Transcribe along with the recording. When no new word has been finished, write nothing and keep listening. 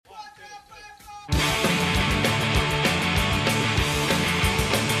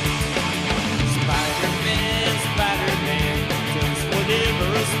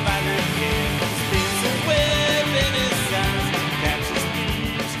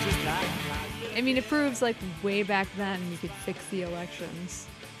I mean, it proves like way back then you could fix the elections.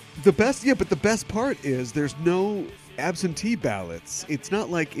 But the best part is there's no absentee ballots. It's not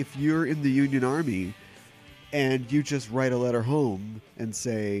like if you're in the Union Army and you just write a letter home and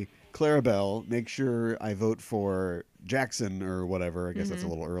say, Clarabelle, make sure I vote for Jackson or whatever. I guess that's a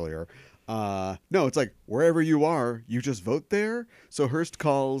little earlier. No, it's like wherever you are, you just vote there. So Hearst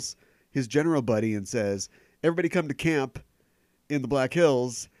calls his general buddy and says, everybody come to camp in the Black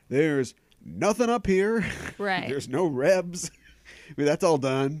Hills. There's nothing up here. Right. There's no rebs. I mean, that's all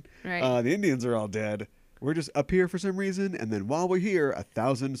done. Right. The Indians are all dead. We're just up here for some reason. And then while we're here,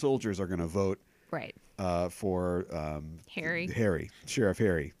 1,000 soldiers are going to vote Right. For Harry. Sheriff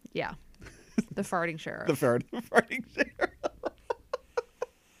Harry. Yeah. The farting sheriff. The farting sheriff.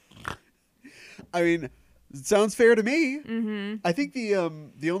 I mean, it sounds fair to me. Mm-hmm. I think the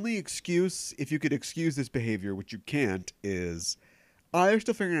only excuse, if you could excuse this behavior, which you can't, is they're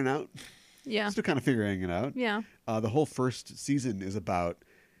still figuring it out. Yeah. Still kind of figuring it out. Yeah. The whole first season is about,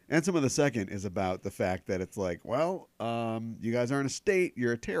 and some of the second is about the fact that it's like, well, you guys aren't a state,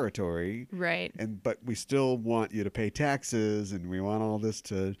 you're a territory. Right. But we still want you to pay taxes, and we want all this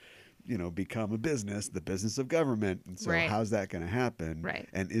to, become a business, the business of government. And so how's that going to happen? Right.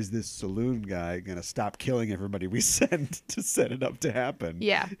 And is this saloon guy going to stop killing everybody we send to set it up to happen?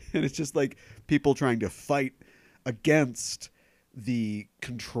 Yeah. And it's just like people trying to fight against the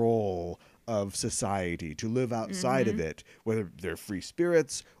control of society, to live outside of it, whether they're free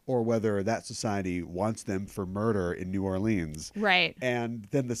spirits or whether that society wants them for murder in New Orleans. Right. And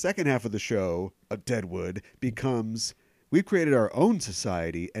then the second half of the show, Deadwood, becomes we've created our own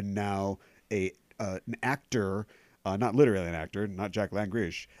society, and now an actor, not literally an actor, not Jack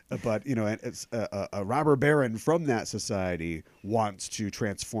Langrish, but it's a robber baron from that society wants to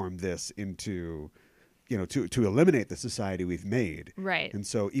transform this into, to eliminate the society we've made. Right. And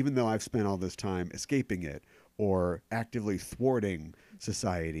so even though I've spent all this time escaping it or actively thwarting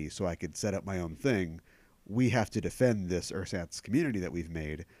society so I could set up my own thing, we have to defend this ersatz community that we've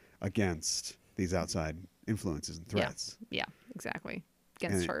made against these outside influences and threats. Yeah, exactly.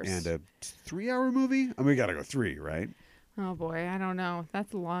 Against Hearst. And a 3-hour movie? I mean, we got to go 3, right? Oh, boy. I don't know.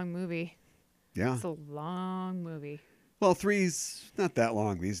 That's a long movie. Yeah. It's a long movie. Well, 3's not that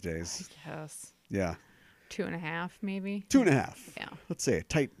long these days. I guess. Yeah. 2.5, maybe? 2.5. Yeah. Let's say a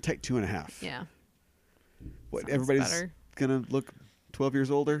tight 2.5. Yeah. What, Sounds everybody's better. going to look 12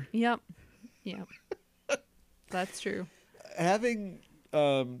 years older? Yep. That's true. Having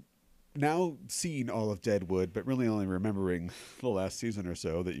now seen all of Deadwood, but really only remembering the last season or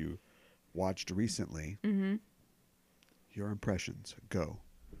so that you watched recently, your impressions, go.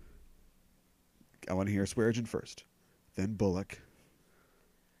 I want to hear Swearingen first, then Bullock.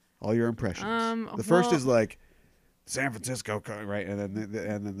 All your impressions. The first is like San Francisco, right? And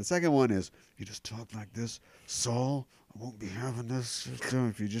then the second one is you just talk like this, Saul. I won't be having this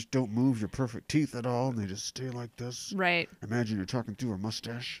if you just don't move your perfect teeth at all, and they just stay like this. Right. Imagine you're talking through a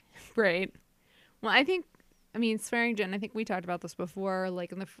mustache. Right. Well, Swearingen, I think we talked about this before,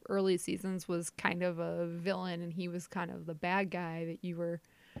 like in the early seasons was kind of a villain, and he was kind of the bad guy that you were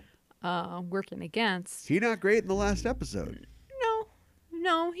working against. He not great in the last episode.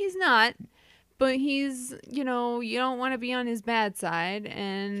 No, he's not. But he's, you don't want to be on his bad side.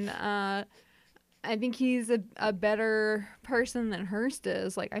 And I think he's a better person than Hearst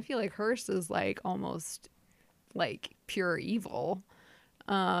is. Like, I feel like Hearst is like almost like pure evil.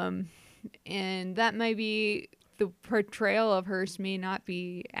 And that might be, the portrayal of Hearst may not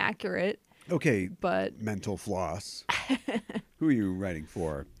be accurate. Okay, but mental floss. Who are you writing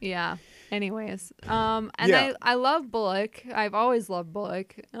for? Yeah. Anyways, I love Bullock. I've always loved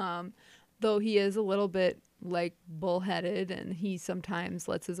Bullock, though he is a little bit like bullheaded, and he sometimes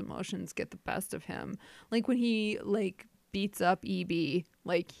lets his emotions get the best of him. Like when he beats up EB,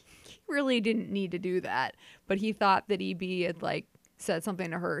 like he really didn't need to do that, but he thought that EB had said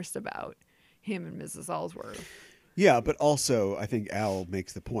something to Hearst about him and Mrs. Ellsworth. Yeah, but also I think Al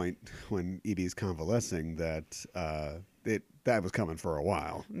makes the point when EB's convalescing that that was coming for a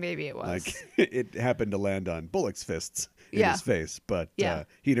while. Maybe it was. Like it happened to land on Bullock's fists in his face, but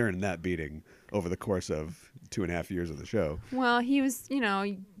he'd earned that beating over the course of 2.5 years of the show. Well, he was,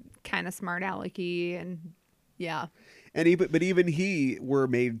 kind of smart alecky, and yeah. And even he were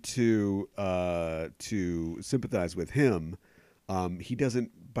made to sympathize with him. He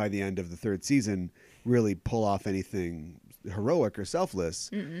doesn't, by the end of the third season, really pull off anything heroic or selfless.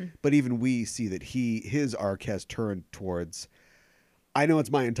 Mm-mm. But even we see that his arc has turned towards, I know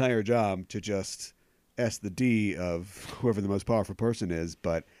it's my entire job to just S the D of whoever the most powerful person is,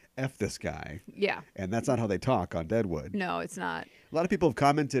 but F this guy. Yeah. And that's not how they talk on Deadwood. No, it's not. A lot of people have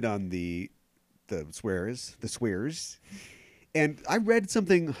commented on the the swears. And I read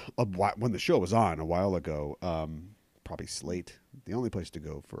something when the show was on a while ago, probably Slate, the only place to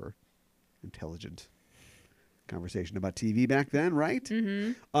go for intelligent conversation about TV back then, right?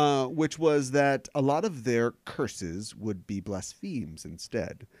 Mm-hmm. Which was that a lot of their curses would be blasphemes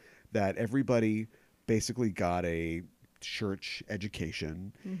instead. That everybody basically got a church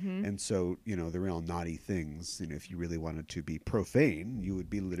education, and so the real naughty things. If you really wanted to be profane, you would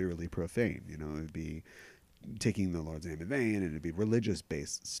be literally profane. It would be taking the Lord's name in vain, and it'd be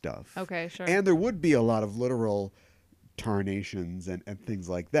religious-based stuff. Okay, sure. And there would be a lot of literal tarnations and things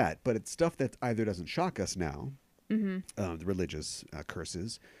like that. But it's stuff that either doesn't shock us now, the religious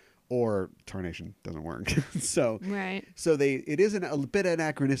curses, or tarnation doesn't work. So it is a bit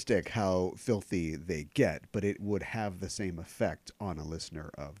anachronistic how filthy they get, but it would have the same effect on a listener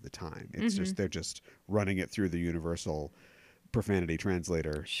of the time. It's just they're just running it through the universal profanity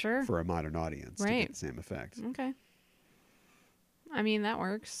translator for a modern audience to get the same effect. Okay. I mean, that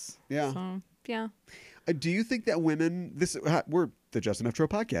works. Yeah. So, yeah. Do you think that women... We're the Just Enough Show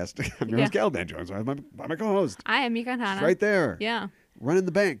podcast. I'm your host, Calaban Jones. I'm my co-host. I am Mika Hana. Right there. Yeah. Running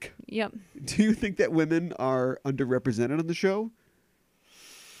the bank. Yep. Do you think that women are underrepresented on the show?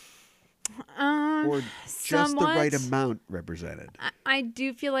 Or just the right amount represented? I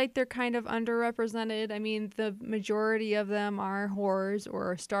do feel like they're kind of underrepresented. I mean, the majority of them are whores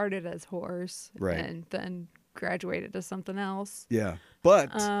or started as whores. Right. And then graduated to something else. Yeah.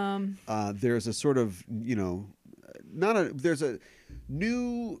 But there's a sort of, there's a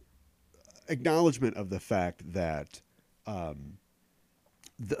new acknowledgement of the fact that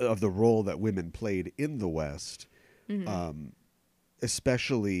of the role that women played in the West,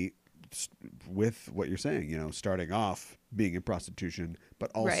 especially with what you're saying, starting off being in prostitution,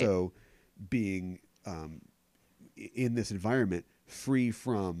 but also being in this environment free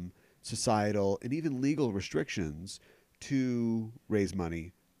from societal and even legal restrictions to raise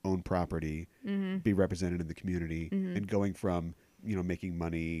money, own property, be represented in the community, and going from, making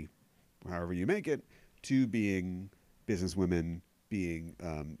money however you make it to being businesswomen, being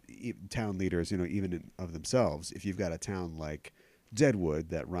town leaders, even of themselves. If you've got a town like Deadwood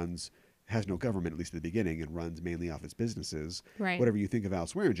that has no government, at least at the beginning, and runs mainly off its businesses. Right. Whatever you think of Al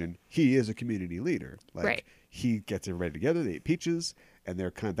Swearingen, he is a community leader. He gets everybody together, they eat peaches, and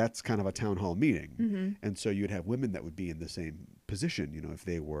that's kind of a town hall meeting. And so you'd have women that would be in the same position, if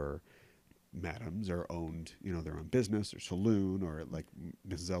they were madams or owned, their own business or saloon, or like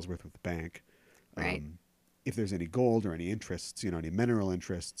Mrs. Ellsworth with the bank. Right. If there's any gold or any interests, any mineral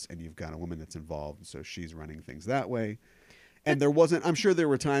interests, and you've got a woman that's involved, so she's running things that way. And I'm sure there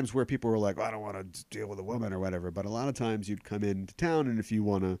were times where people were like, I don't want to deal with a woman or whatever. But a lot of times you'd come into town, and if you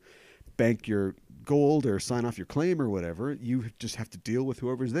want to bank your gold or sign off your claim or whatever, you just have to deal with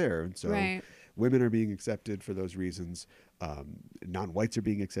whoever's there. And so women are being accepted for those reasons. Non-whites are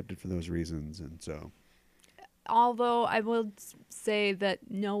being accepted for those reasons. And so. Although I will say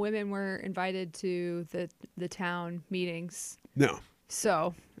that no women were invited to the town meetings. No.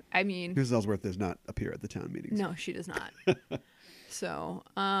 So, I mean... Mrs. Ellsworth does not appear at the town meetings. No, she does not. So,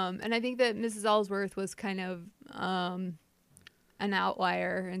 and I think that Mrs. Ellsworth was kind of an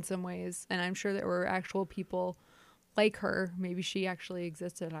outlier in some ways. And I'm sure there were actual people like her. Maybe she actually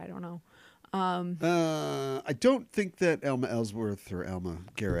existed. I don't know. I don't think that Elma Ellsworth or Elma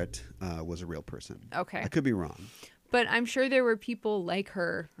Garrett was a real person. Okay. I could be wrong. But I'm sure there were people like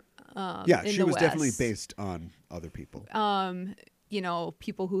her she was definitely based on other people.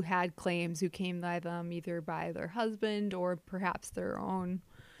 People who had claims who came by them either by their husband or perhaps their own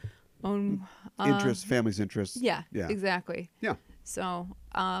interests, family's interests. Yeah, exactly. Yeah. So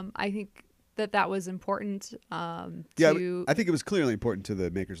I think that was important. I think it was clearly important to the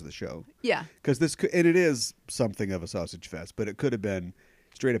makers of the show. Yeah. Because and it is something of a sausage fest, but it could have been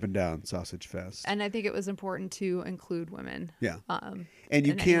straight up and down sausage fest. And I think it was important to include women. Yeah. And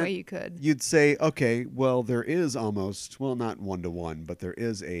you can't. Any way you could. You'd say, okay, well, there is almost, well, not 1-to-1, but there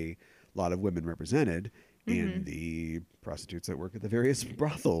is a lot of women represented in the prostitutes that work at the various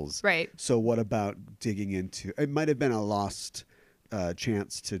brothels. Right. So what about digging into? It might have been a lost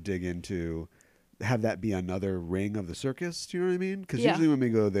chance to dig into, have that be another ring of the circus. Do you know what I mean? Because usually when we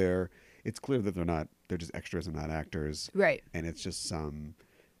go there, it's clear that they're just extras and not actors. Right. And it's just some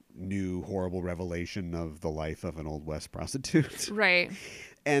new horrible revelation of the life of an Old West prostitute. Right.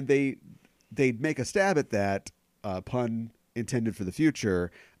 And they'd make a stab at that, pun intended for the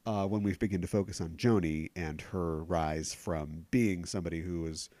future, when we begin to focus on Joni and her rise from being somebody who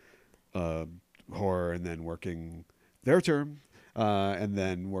was whore and then working their term, and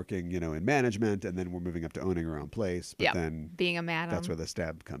then working, in management, and then we're moving up to owning her own place. But then being a madam. That's where the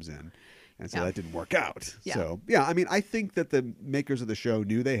stab comes in. And so that didn't work out. Yeah. So, yeah, I mean, I think that the makers of the show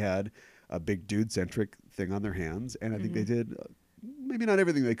knew they had a big dude-centric thing on their hands. And I think they did, maybe not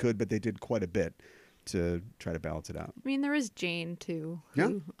everything they could, but they did quite a bit to try to balance it out. I mean, there is Jane, too.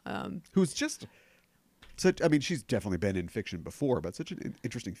 Who's just such, I mean, she's definitely been in fiction before, but such an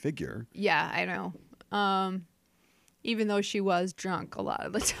interesting figure. Yeah, I know. Even though she was drunk a lot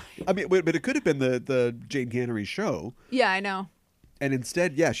of the time. I mean, but it could have been the Jane Cannery show. Yeah, I know. And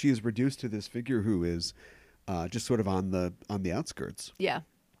instead, yeah, she is reduced to this figure who is just sort of on the outskirts. Yeah.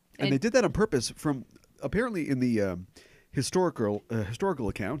 And they did that on purpose from apparently in the historical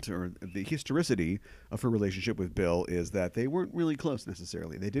account, or the historicity of her relationship with Bill, is that they weren't really close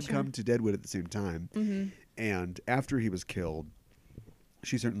necessarily. They did come to Deadwood at the same time. Mm-hmm. And after he was killed,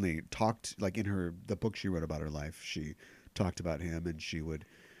 she certainly talked, like in the book she wrote about her life, she talked about him, and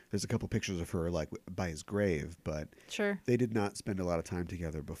there's a couple pictures of her like by his grave, but they did not spend a lot of time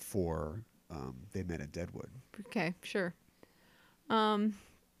together before they met at Deadwood. Okay, sure.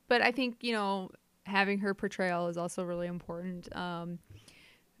 But I think, having her portrayal is also really important.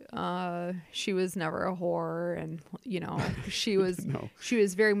 She was never a whore, and she was she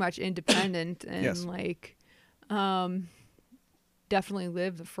was very much independent and definitely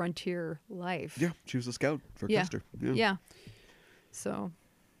lived the frontier life. Yeah, she was a scout for Custer. Yeah. So,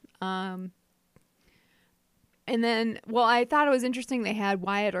 and then, I thought it was interesting they had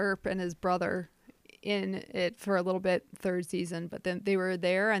Wyatt Earp and his brother in it for a little bit, third season, but then they were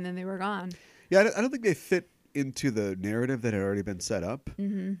there and then they were gone. Yeah, I don't think they fit into the narrative that had already been set up.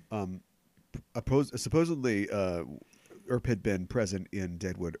 Mm-hmm. Supposedly, Earp had been present in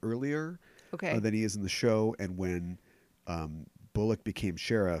Deadwood earlier than he is in the show, and when Bullock became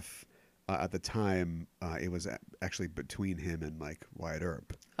sheriff, at the time, it was actually between him and like Wyatt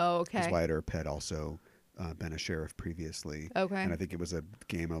Earp. Oh, okay. Because Wyatt Earp had also been a sheriff previously. Okay. And I think it was a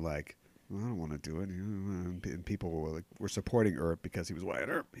game of like, well, I don't want to do it. And people were supporting Earp because he was Wyatt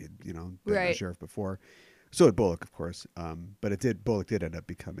Earp. He'd been a sheriff before. So did Bullock, of course. But Bullock did end up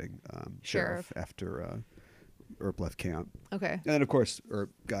becoming sheriff after Earp left camp. Okay. And then, of course,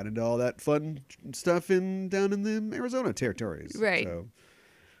 Earp got into all that fun stuff down in the Arizona territories. Right. So,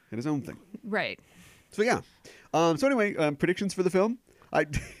 had his own thing. Right. So, yeah. So, anyway, predictions for the film?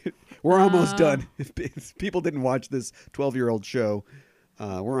 We're almost done. If people didn't watch this 12-year-old show,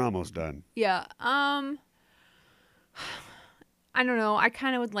 we're almost done. Yeah. I don't know. I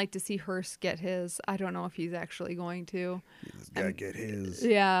kind of would like to see Hearst get his. I don't know if he's actually going to. He's got to get his.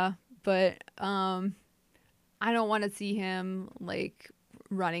 Yeah, but I don't want to see him like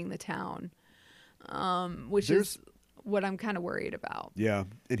running the town, which is what I'm kind of worried about. Yeah,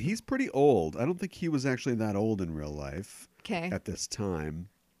 and he's pretty old. I don't think he was actually that old in real life. Okay. At this time,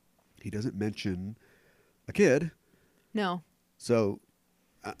 he doesn't mention a kid. No. So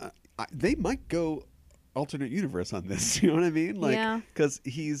they might go alternate universe on this. You know what I mean? Like, because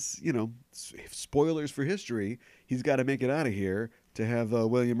he's, spoilers for history. He's got to make it out of here to have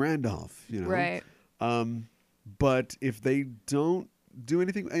William Randolph. Right. But if they don't do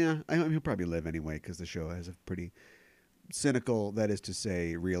anything, he'll probably live anyway because the show has a pretty cynical, that is to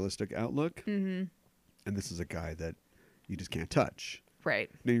say, realistic outlook. Mm-hmm. And this is a guy that you just can't touch. Right.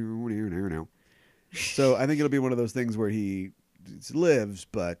 So I think it'll be one of those things where he lives,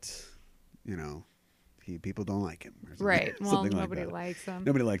 but people don't like him. Or something, right. Well, nobody likes him.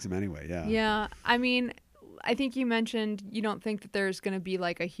 Nobody likes him anyway. Yeah. Yeah. I mean, I think you mentioned you don't think that there's going to be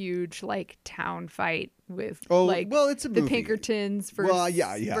like a huge like town fight with it's a the movie. Pinkertons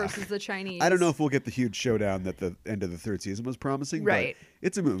versus the Chinese. I don't know if we'll get the huge showdown that the end of the third season was promising. Right. But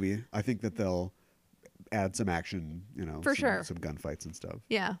it's a movie. I think that they'll add some action, for sure, some gunfights and stuff.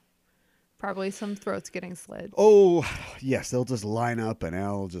 Yeah. Probably some throats getting slit. Oh, yes. They'll just line up and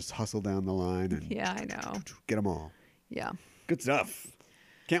Al will just hustle down the line. And yeah, I know. Get them all. Yeah. Good stuff.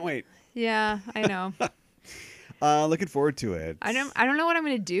 Can't wait. Yeah, I know. Looking forward to it. I don't know what I'm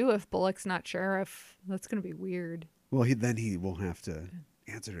going to do if Bullock's not sheriff. That's going to be weird. Well, he won't have to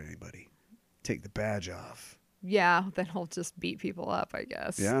answer to anybody. Take the badge off. Yeah, then he'll just beat people up, I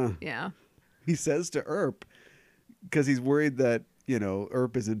guess. Yeah. Yeah. He says to Earp, because he's worried that,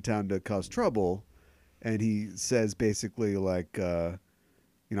 Earp is in town to cause trouble. And he says basically like, I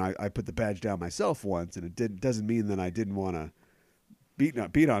put the badge down myself once, and it doesn't mean that I didn't want to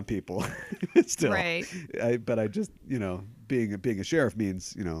beat on people still. Right. But I just, being a sheriff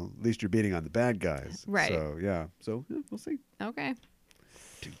means, at least you're beating on the bad guys. Right. So, yeah. So, we'll see. Okay.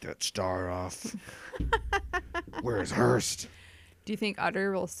 Take that star off. Where's Hearst? Do you think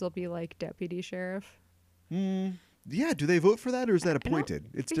Utter will still be like deputy sheriff? Yeah. Do they vote for that, or is that appointed?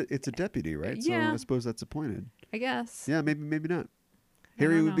 It's a deputy, right? Yeah. So I suppose that's appointed. I guess. Yeah. Maybe not.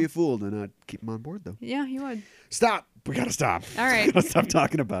 Harry would be a fool to not keep him on board, though. Yeah, he would. Stop. We got to stop. All right. We got to stop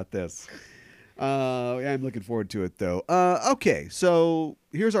talking about this. Yeah, I'm looking forward to it, though. Okay, so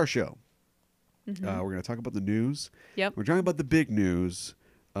here's our show. Mm-hmm. We're going to talk about the news. Yep. We're talking about the big news,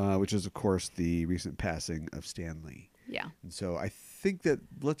 which is, of course, the recent passing of Stan Lee. Yeah. And so I think that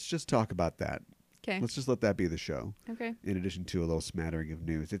let's just talk about that. Okay. Let's just let that be the show. Okay. In addition to a little smattering of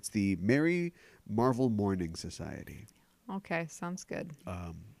news. It's the Merry Marvel Mourning Society. Okay, sounds good.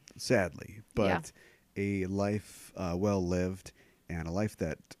 Sadly, but a life well lived and a life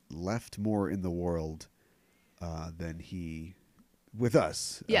that left more in the world than he, with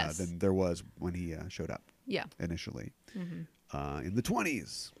us, than there was when he showed up. Yeah. Initially. In the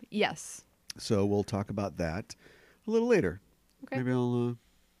 20s. Yes. So we'll talk about that a little later. Okay. Maybe I'll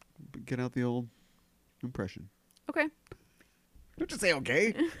get out the old impression. Okay. Don't just say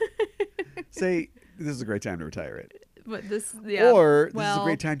okay. Say, this is a great time to retire it. But this, yeah. Or, this is a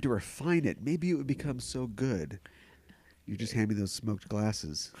great time to refine it. Maybe it would become so good. You just hand me those smoked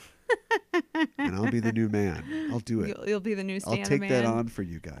glasses. And I'll be the new man. I'll do it. You'll be the new Stan I'll take man. that on for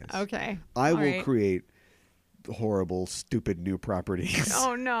you guys. Okay. I All will right. create horrible, stupid new properties.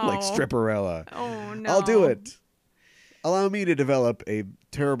 Oh, no. Like Stripperella. Oh, no. I'll do it. Allow me to develop a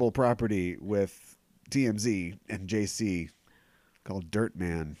terrible property with TMZ and JC called Dirt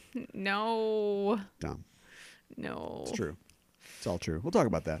Man. No. Dumb. No. It's true. It's all true. We'll talk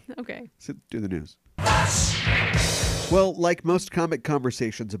about that. Okay. Do the news. Well, like most comic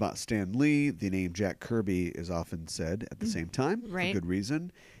conversations about Stan Lee, the name Jack Kirby is often said at the same time Right. for good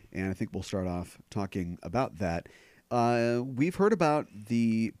reason. And I think we'll start off talking about that. We've heard about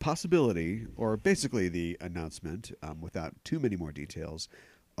the possibility, or basically the announcement, without too many more details,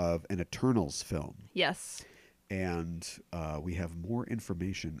 of an Eternals film. Yes. And we have more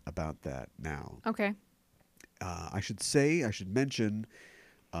information about that now. Okay. I should mention,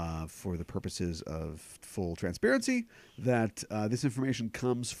 for the purposes of full transparency, that this information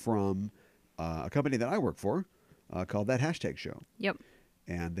comes from a company that I work for called That Hashtag Show. Yep.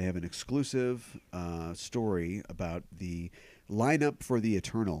 And they have an exclusive story about the lineup for the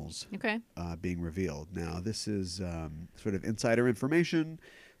Eternals being revealed. Now, this is sort of insider information,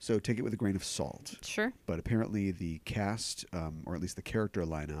 so take it with a grain of salt. Sure. But apparently the cast, or at least the character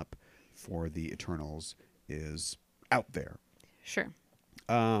lineup for the Eternals is out there. Sure.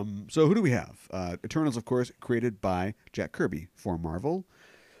 So who do we have? Eternals, of course, created by Jack Kirby for Marvel.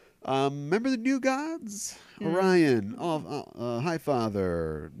 Remember the New Gods? Orion,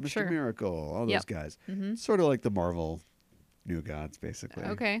 Highfather, Mr. Sure. Miracle, all those guys. Sort of like the Marvel New Gods, basically.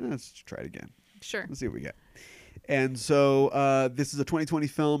 Okay. Let's try it again. Sure. Let's see what we get. And so this is a 2020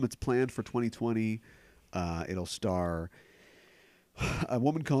 film. It's planned for 2020. It'll star a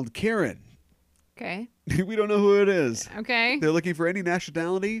woman called Karen. Okay. We don't know who it is. Okay. They're looking for any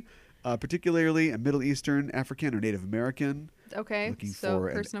nationality, particularly a Middle Eastern, African, or Native American. Okay. Looking So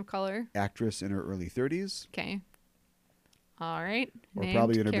for person of color. Actress in her early 30s. Okay. All right. Or Named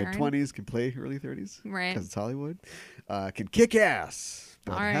probably in her Karen. mid-20s, can play early 30s. Right. Because it's Hollywood. Can kick ass,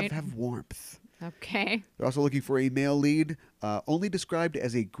 but All right. have warmth. Okay. They're also looking for a male lead, only described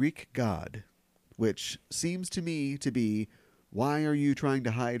as a Greek god, which seems to me to be, why are you trying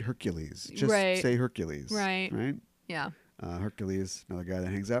to hide Hercules? Just Right. say Hercules. Right. Right? Yeah. Hercules, another guy that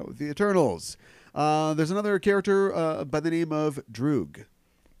hangs out with the Eternals. There's another character by the name of Droog,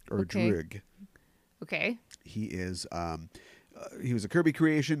 or Okay. Droog. Okay. He is he was a Kirby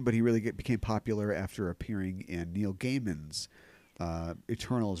creation, but he really became popular after appearing in Neil Gaiman's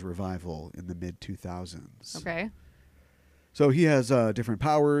Eternals revival in the mid-2000s. Okay. So he has different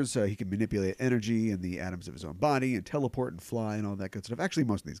powers. He can manipulate energy in the atoms of his own body and teleport and fly and all that good stuff. Actually,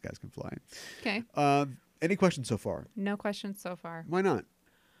 most of these guys can fly. Okay. Any questions so far? No questions so far. Why not?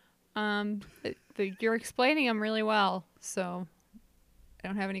 You're explaining them really well, so I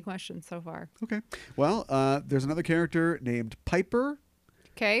don't have any questions so far. Okay. Well, there's another character named Piper,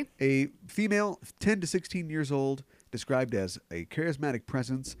 Okay. a female 10 to 16 years old, described as a charismatic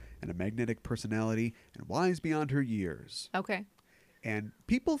presence and a magnetic personality and wise beyond her years. Okay. And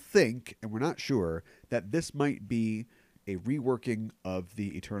people think, and we're not sure, that this might be a reworking of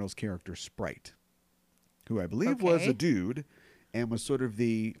the Eternals character Sprite, who I believe was Okay. a dude and was sort of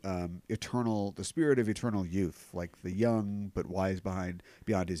the spirit of eternal youth, like the young but wise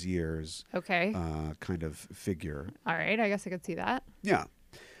beyond his years Okay. kind of figure. All right. I guess I could see that. Yeah.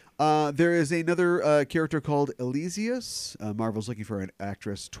 There is another character called Elysius. Marvel's looking for an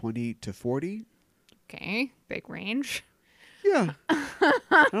actress 20 to 40. Okay. Big range. Yeah.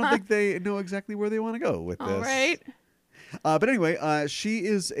 I don't think they know exactly where they want to go with this. All right. But anyway, she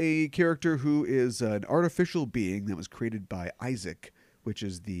is a character who is an artificial being that was created by Isaac which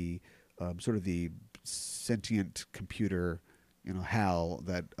is the sort of the sentient computer, HAL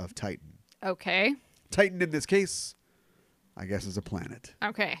of Titan. Okay. Titan in this case, I guess, is a planet.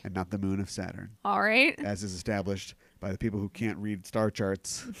 Okay. And not the moon of Saturn. All right. As is established by the people who can't read star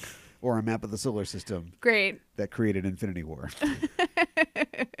charts or a map of the solar system. Great. That created Infinity War.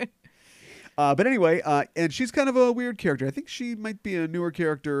 But anyway, and she's kind of a weird character. I think she might be a newer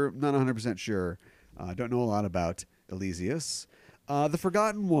character. Not 100% sure. Don't know a lot about Elysius. The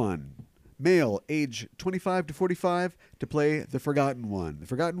Forgotten One. Male, age 25 to 45, to play the Forgotten One. The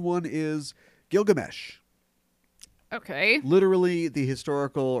Forgotten One is Gilgamesh. Okay. Literally the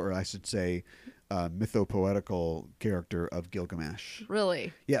historical, or I should say, mythopoetical character of Gilgamesh.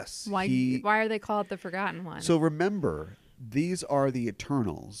 Really? Yes. Why are they called the Forgotten One? So remember, these are the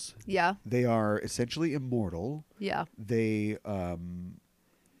Eternals. Yeah. They are essentially immortal. Yeah. They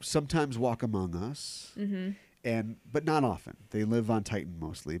sometimes walk among us, but not often. They live on Titan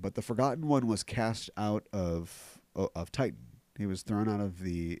mostly. But the Forgotten One was cast out of Titan. He was thrown out of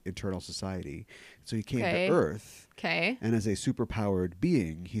the Eternal Society. So he came to Earth. Okay. And as a superpowered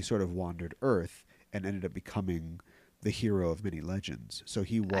being, he sort of wandered Earth and ended up becoming the hero of many legends. So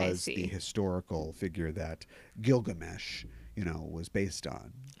he was the historical figure that Gilgamesh, was based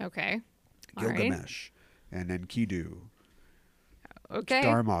on. Okay. Gilgamesh. And Enkidu. Okay.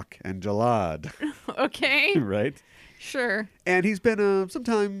 Darmok and Jalad. Okay. Right? Sure. And he's been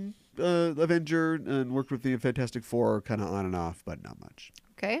sometime Avenger and worked with the Fantastic Four kind of on and off, but not much.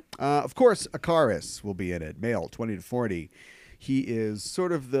 Okay. Of course, Ikaris will be in it. Male, 20 to 40. He is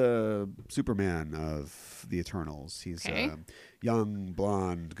sort of the Superman of the Eternals. He's young,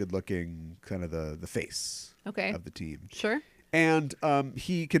 blonde, good-looking, kind of the face of the team. Sure. And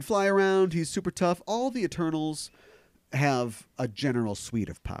he can fly around. He's super tough. All the Eternals have a general suite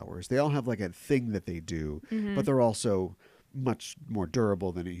of powers. They all have like a thing that they do, but they're also much more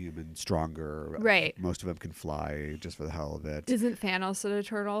durable than a human, stronger. Right. Most of them can fly just for the hell of it. Isn't Thanos an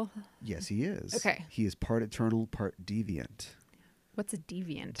Eternal? Yes, he is. Okay. He is part Eternal, part Deviant. What's a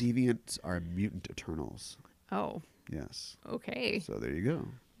Deviant? Deviants are mutant Eternals. Oh. Yes. Okay. So there you go.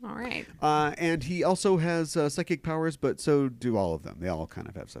 All right. And he also has psychic powers, but so do all of them. They all kind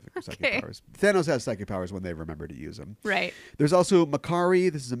of have psychic powers. Thanos has psychic powers when they remember to use them. Right. There's also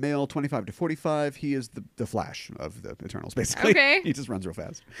Makari. This is a male, 25 to 45. He is the Flash of the Eternals, basically. Okay. He just runs real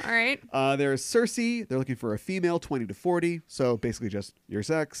fast. All right. There's Cersei. They're looking for a female, 20 to 40. So basically just your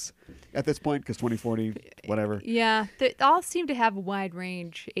sex at this point, because 20, 40, whatever. Yeah. They all seem to have a wide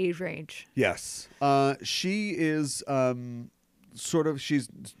age range. Yes. She is... she's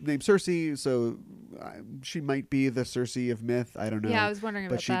named Cersei, so she might be the Cersei of myth. I don't know. Yeah, I was wondering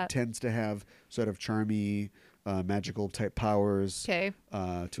about that. But she tends to have sort of charmy, magical type powers to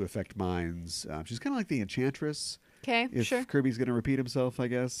affect minds. She's kind of like the Enchantress. Okay, if Kirby's going to repeat himself, I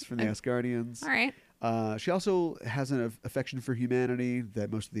guess, from the Asgardians. All right. She also has an affection for humanity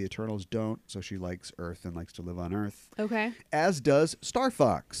that most of the Eternals don't, so she likes Earth and likes to live on Earth. Okay. As does Star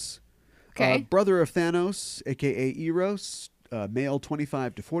Fox. Okay. Brother of Thanos, a.k.a. Eros. Male,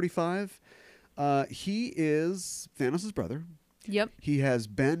 25 to 45. He is Thanos' brother. Yep. He has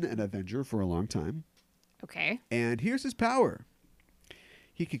been an Avenger for a long time. Okay. And here's his power.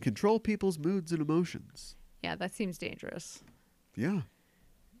 He can control people's moods and emotions. Yeah, that seems dangerous. Yeah.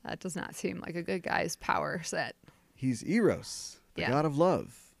 That does not seem like a good guy's power set. He's Eros, the god of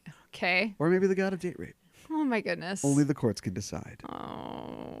love. Okay. Or maybe the god of date rape. Oh, my goodness. Only the courts can decide.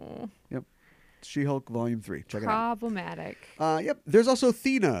 Oh. Yep. She-Hulk Volume 3. Check it out. Problematic. Yep. There's also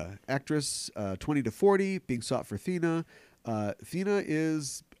Thena, actress 20 to 40, being sought for Thena. Thena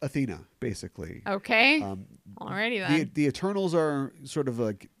is Athena, basically. Okay. Alrighty then. The Eternals are sort of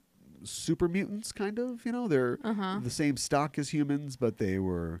like super mutants, kind of. They're the same stock as humans, but they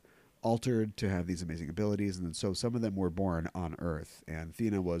were altered to have these amazing abilities. And so some of them were born on Earth. And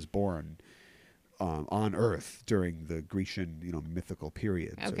Thena was born on Earth during the Grecian, mythical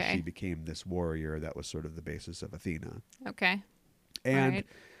period. Okay. So she became this warrior that was sort of the basis of Athena. Okay. And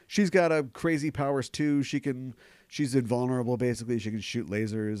she's got crazy powers too. She's invulnerable basically. She can shoot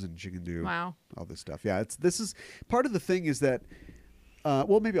lasers and she can do all this stuff. Yeah, this is part of the thing is that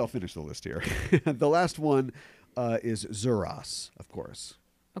maybe I'll finish the list here. The last one is Zuras, of course.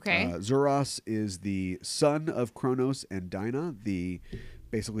 Okay. Zuras is the son of Kronos and Dinah,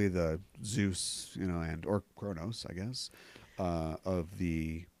 basically the Zeus, or Kronos, I guess, of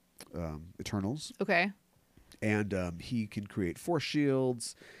the Eternals. Okay. And he can create force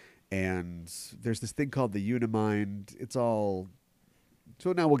shields, and there's this thing called the Unimind. It's all...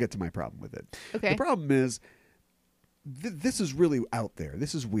 So now we'll get to my problem with it. Okay. The problem is, this is really out there.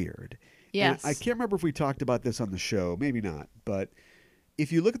 This is weird. Yes. And I can't remember if we talked about this on the show. Maybe not. But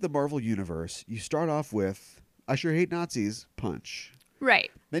if you look at the Marvel universe, you start off with I sure hate Nazis, punch.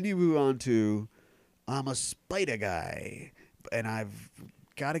 Right. Then you move on to I'm a spider guy and I've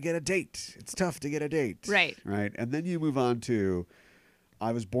got to get a date. It's tough to get a date. Right. Right. And then you move on to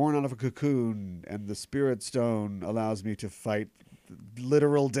I was born out of a cocoon and the spirit stone allows me to fight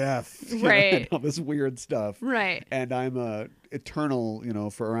literal death. Right. And all this weird stuff. Right. And I'm a eternal,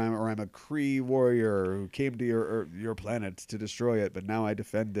 or I'm a Kree warrior who came to your planet to destroy it, but now I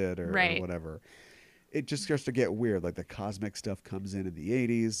defend it or whatever. It just starts to get weird. Like the cosmic stuff comes in the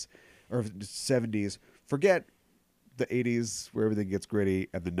 80s or 70s. Forget the 80s where everything gets gritty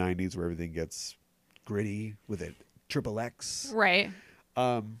and the 90s where everything gets gritty with a triple X. Right.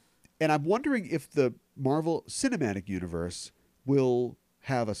 And I'm wondering if the Marvel Cinematic Universe will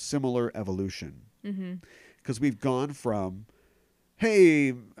have a similar evolution. Because we've gone from,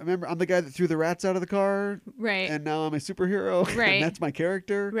 hey, remember, I'm the guy that threw the rats out of the car. Right. And now I'm a superhero. Right. And that's my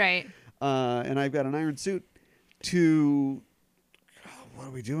character. Right. And I've got an iron suit to, what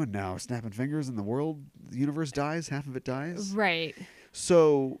are we doing now? Snapping fingers and the universe dies? Half of it dies? Right.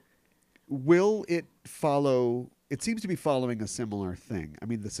 So will it follow... It seems to be following a similar thing. I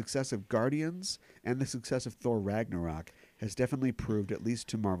mean, the success of Guardians and the success of Thor Ragnarok has definitely proved, at least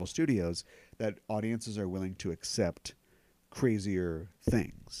to Marvel Studios, that audiences are willing to accept crazier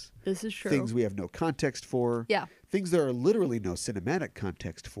things. This is true. Things we have no context for. Yeah. Things there are literally no cinematic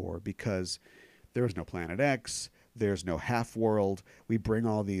context for because there is no Planet X, there's no half-world. We bring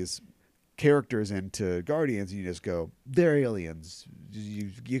all these characters into Guardians and you just go, they're aliens.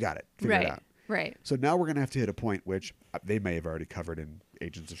 You got it. Figure it out. Right. So now we're going to have to hit a point which they may have already covered in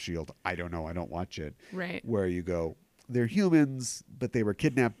Agents of S.H.I.E.L.D. I don't know. I don't watch it. Right. Where you go, they're humans, but they were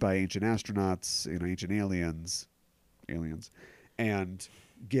kidnapped by ancient astronauts, ancient aliens, and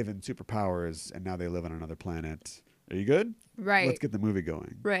given superpowers, and now they live on another planet. Are you good? Right. Let's get the movie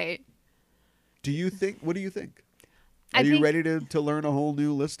going. Right. What do you think? Are you ready to learn a whole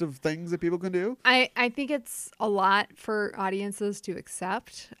new list of things that people can do? I think it's a lot for audiences to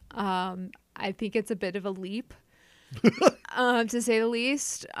accept. I think it's a bit of a leap, to say the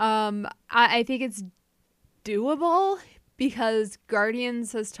least. I think it's doable because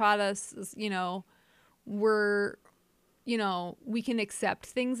Guardians has taught us, we can accept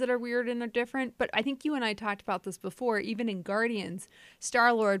things that are weird and are different. But I think you and I talked about this before. Even in Guardians,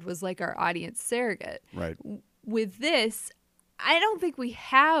 Star-Lord was like our audience surrogate. Right. With this, I don't think we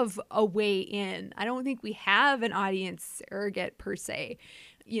have a way in. I don't think we have an audience surrogate per se.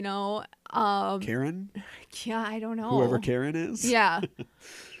 Karen? Yeah, I don't know. Whoever Karen is? Yeah.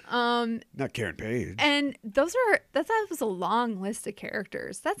 Not Karen Page. And that was a long list of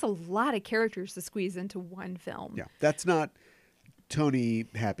characters. That's a lot of characters to squeeze into one film. Yeah. That's not Tony,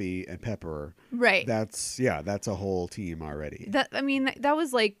 Happy, and Pepper. Right. That's a whole team already. That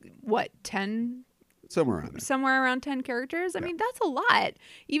was like, what, 10? Somewhere around there. Somewhere around 10 characters. I mean, that's a lot.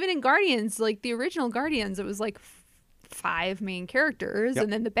 Even in Guardians, like the original Guardians, it was like 5 main characters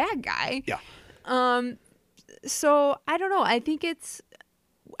and then the bad guy. Yeah. So I don't know. I think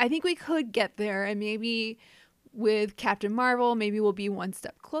we could get there, and maybe with Captain Marvel, maybe we'll be one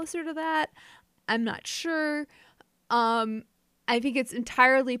step closer to that. I'm not sure. I think it's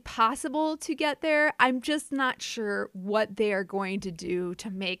entirely possible to get there. I'm just not sure what they are going to do to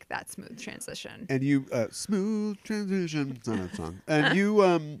make that smooth transition. And you, smooth transition, it's not a song. And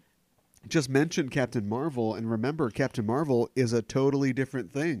you just mentioned Captain Marvel, and remember, Captain Marvel is a totally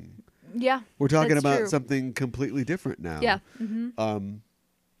different thing. Yeah, we're talking about true. Something completely different now. Yeah. Mm-hmm.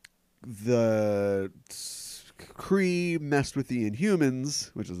 The Kree messed with the Inhumans,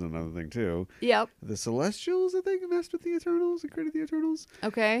 which is another thing too. Yep. The Celestials, I think, messed with the Eternals and created the Eternals.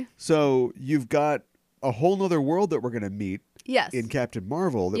 Okay. So you've got a whole nother world that we're going to meet. Yes. In Captain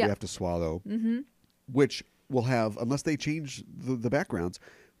Marvel that we have to swallow, which will have, unless they change the backgrounds,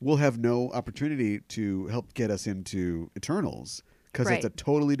 we'll have no opportunity to help get us into Eternals because it's a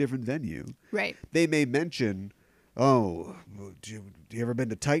totally different venue. Right. They may mention, oh, do you ever been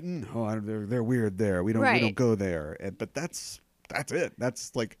to Titan? Oh, they're weird there. We don't go there. But that's it.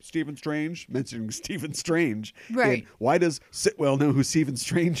 That's like Stephen Strange mentioning Stephen Strange. Right. Why does Sitwell know who Stephen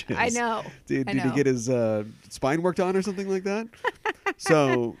Strange is? I know. Did he get his spine worked on or something like that?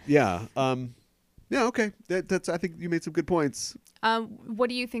 So yeah. Yeah. Okay. That's. I think you made some good points. What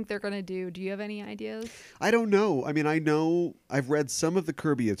do you think they're going to do? Do you have any ideas? I don't know. I mean, I know I've read some of the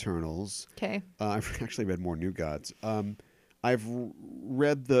Kirby Eternals. Okay. I've actually read more New Gods. I've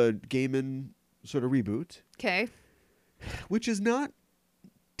read the Gaiman sort of reboot. Okay. Which is not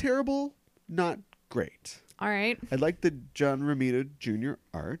terrible, not great. All right. I like the John Romita Jr.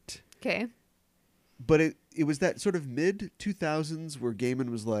 art. Okay. But it was that sort of mid 2000s where Gaiman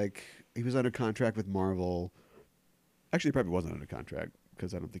was like, he was under contract with Marvel. Actually, he probably wasn't under contract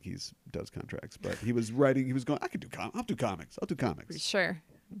because I don't think he's does contracts. But he was writing. He was going, I'll do comics. I'll do comics. Sure.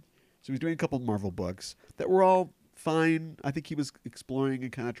 So he was doing a couple Marvel books that were all fine. I think he was exploring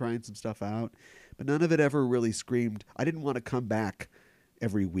and kind of trying some stuff out. But none of it ever really screamed. I didn't want to come back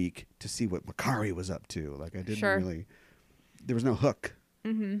every week to see what Makari was up to. Like, I didn't really. There was no hook.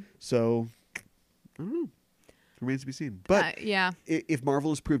 Mm-hmm. So, I don't know. Remains to be seen. But if Marvel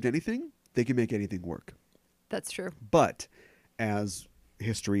has proved anything, they can make anything work. That's true. But as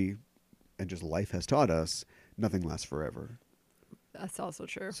history and just life has taught us, nothing lasts forever. That's also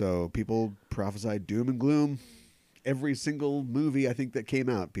true. So people prophesied doom and gloom. Every single movie I think that came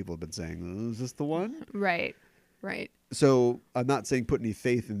out, people have been saying, oh, is this the one? Right. Right. So I'm not saying put any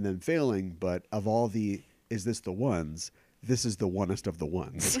faith in them failing, but of all the is this the ones, this is the onest of the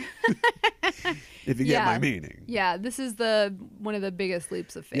ones. If you get my meaning. Yeah, this is one of the biggest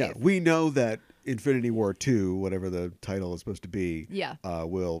leaps of faith. Yeah, we know that Infinity War 2, whatever the title is supposed to be,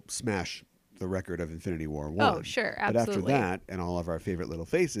 will smash the record of Infinity War 1. Oh, sure, absolutely. But after that, and all of our favorite little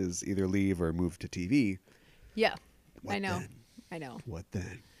faces either leave or move to TV. Yeah, what I know. Then? I know. What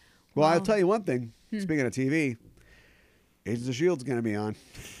then? Well, I'll tell you one thing. Speaking of TV, Agents of S.H.I.E.L.D.'s going to be on.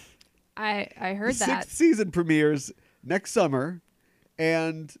 I heard the that. 6th season premieres next summer,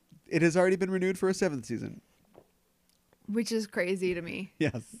 and it has already been renewed for a 7th season. Which is crazy to me.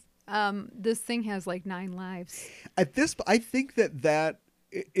 Yes. This thing has like 9 lives. At this, I think that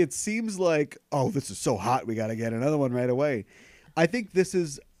it seems like, oh, this is so hot, we got to get another one right away. I think this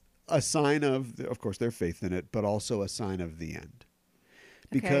is a sign of course, their faith in it, but also a sign of the end.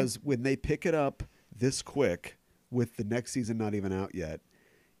 Because when they pick it up this quick, with the next season not even out yet,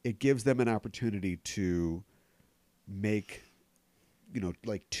 it gives them an opportunity to make,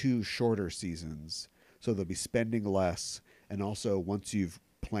 like 2 shorter seasons. So they'll be spending less. And also, once you've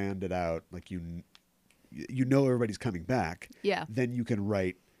planned it out, like you know everybody's coming back. Yeah. Then you can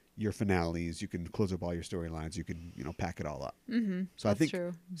write your finales. You can close up all your storylines. You can, pack it all up. Mm-hmm. So I think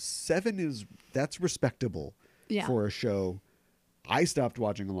true. 7 that's respectable for a show. I stopped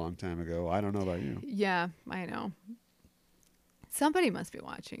watching a long time ago. I don't know about you. Yeah, I know. Somebody must be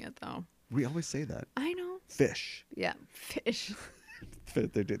watching it, though. We always say that. I know. Fish. Yeah, fish.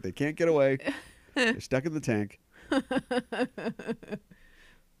 They can't get away. They're stuck in the tank.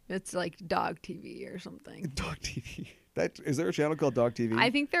 It's like Dog TV or something. Dog TV. Is there a channel called Dog TV?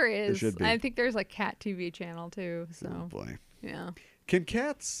 I think there is. There should be. I think there's a cat TV channel, too. So. Oh, boy. Yeah. Can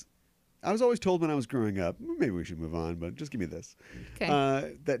cats... I was always told when I was growing up, maybe we should move on, but just give me this.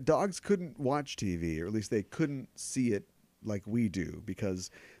 Okay. That dogs couldn't watch TV, or at least they couldn't see it like we do,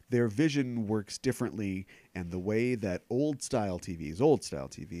 because their vision works differently, and the way that old-style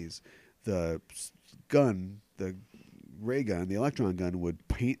TVs, the gun, the ray gun, the electron gun would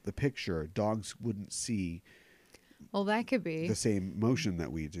paint the picture. Dogs wouldn't see well, that could be the same motion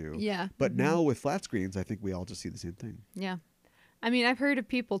that we do. Yeah. But now with flat screens, I think we all just see the same thing. Yeah. I mean, I've heard of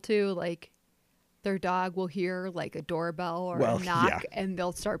people, too, like, their dog will hear, like, a doorbell or a knock, and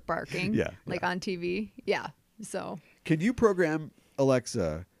they'll start barking, on TV. Yeah, so. Can you program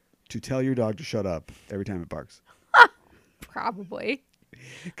Alexa to tell your dog to shut up every time it barks? Probably.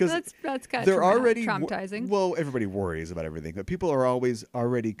 Because that's kind of already traumatizing. Well, everybody worries about everything, but people are always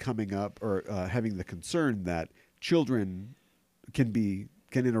already coming up or having the concern that children can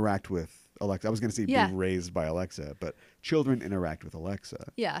interact with Alexa. I was going to say being raised by Alexa, but children interact with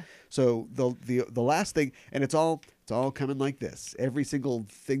Alexa. Yeah. So the last thing, and it's all coming like this. Every single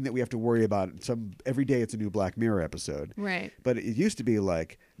thing that we have to worry about, every day it's a new Black Mirror episode. Right. But it used to be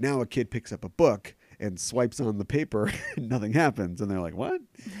like, now a kid picks up a book and swipes on the paper and nothing happens, and they're like, what?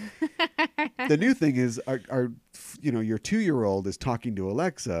 The new thing is our your 2-year-old is talking to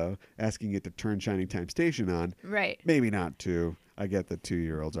Alexa, asking it to turn Shining Time Station on. Right. Maybe not to. I get that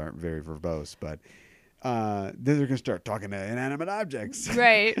 2-year-olds aren't very verbose, but then they're going to start talking to inanimate objects.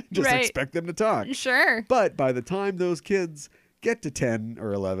 Right. Just expect them to talk. Sure. But by the time those kids get to 10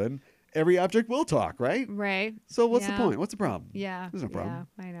 or 11, every object will talk, right? Right. So what's the point? What's the problem? Yeah. There's no problem.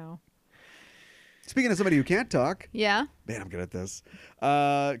 Yeah, I know. Speaking of somebody who can't talk. Yeah. Man, I'm good at this.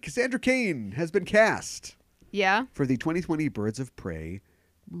 Cassandra Cain has been cast. Yeah. For the 2020 Birds of Prey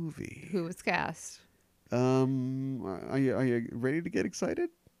movie. Who was cast? Are you ready to get excited?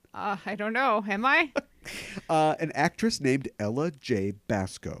 I don't know. Am I? An actress named Ella J.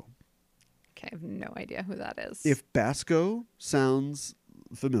 Basco. Okay, I have no idea who that is. If Basco sounds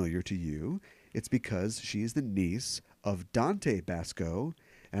familiar to you, it's because she's the niece of Dante Basco,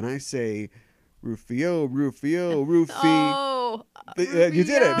 and I say, Rufio, Rufio, Rufy. Rufio. You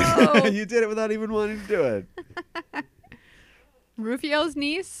did it. You did it without even wanting to do it. Rufio's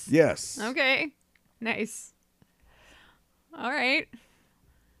niece? Yes. Okay. Nice. All right.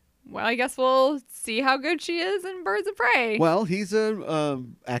 Well, I guess we'll see how good she is in Birds of Prey. Well, he's a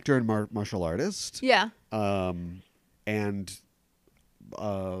actor and martial artist. Yeah. And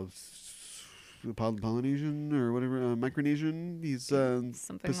Polynesian or whatever, Micronesian. He's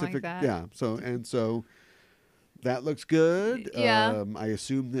something Pacific. like that. Yeah. So that looks good. Yeah. I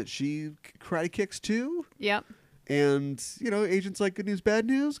assume that she karate kicks too. Yep. And, agents like Good News, Bad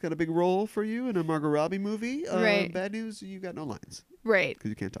News got a big role for you in a Margot Robbie movie. Right. Bad News, you got no lines. Right. Because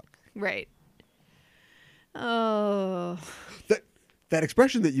you can't talk. Right. Oh. That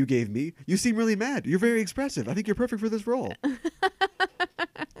expression that you gave me, you seem really mad. You're very expressive. I think you're perfect for this role.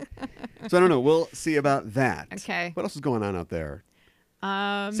 So I don't know. We'll see about that. Okay. What else is going on out there?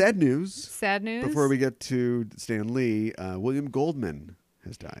 Sad news. Sad news? Before we get to Stan Lee, William Goldman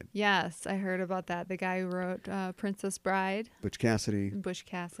has died. Yes, I heard about that. The guy who wrote Princess Bride. Butch Cassidy. Bush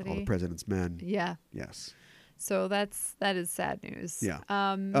Cassidy. All the President's Men. Yeah. Yes. So that is sad news. Yeah.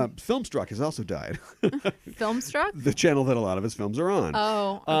 Filmstruck has also died. Filmstruck? The channel that a lot of his films are on.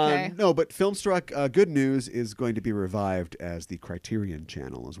 Oh, okay. No, but Filmstruck, good news, is going to be revived as the Criterion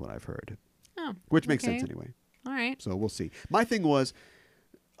channel, is what I've heard. Oh, which makes okay. sense anyway. All right. So we'll see. My thing was,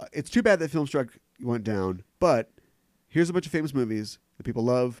 it's too bad that Filmstruck went down, but here's a bunch of famous movies that people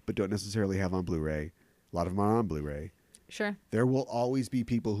love but don't necessarily have on Blu-ray. A lot of them are on Blu-ray. Sure. There will always be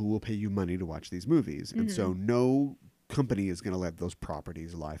people who will pay you money to watch these movies. And so no company is going to let those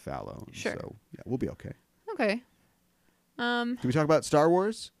properties lie fallow. Sure. So, yeah, we'll be okay. Okay. Can we talk about Star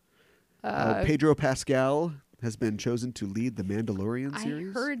Wars? Pedro Pascal has been chosen to lead the Mandalorian series.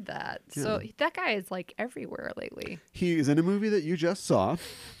 I heard that. Yeah. So that guy is like everywhere lately. He is in a movie that you just saw.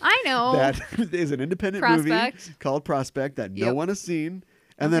 I know. That is an independent movie called Prospect that no one has seen.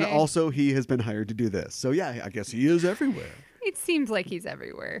 And then also he has been hired to do this. So yeah, I guess he is everywhere. It seems like he's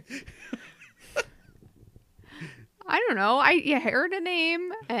everywhere. I don't know. I heard a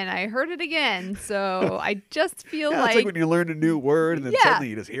name and I heard it again. So I just feel It's like when you learn a new word and then suddenly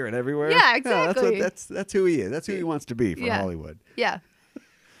you just hear it everywhere. Yeah, exactly. That's who he is. That's who he wants to be for Hollywood. Yeah.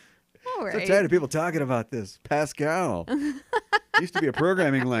 All right. So tired of people talking about this. Pascal. Used to be a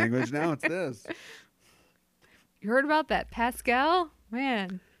programming language. Now it's this. You heard about that Pascal?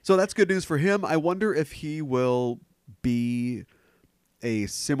 Man. So that's good news for him. I wonder if he will be a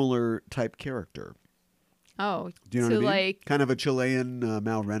similar type character. Oh, do you know what I mean? Like kind of a Chilean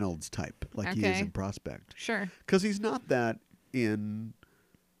Mal Reynolds type, like he is in Prospect. Sure. Because he's not that in.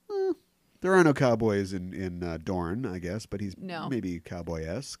 There are no cowboys in Dorn, I guess, but he's maybe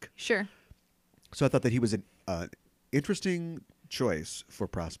cowboy-esque. Sure. So I thought that he was an interesting choice for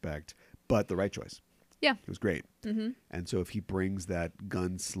Prospect, but the right choice. Yeah. It was great. Mm-hmm. And so if he brings that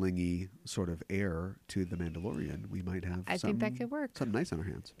gunslingy sort of air to The Mandalorian, we might have I think that could work. Something nice on our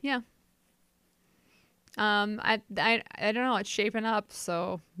hands. Yeah. I don't know. It's shaping up,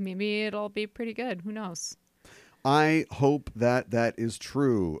 so maybe it'll be pretty good. Who knows? I hope that is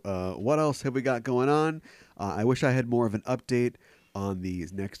true. What else have we got going on? I wish I had more of an update on the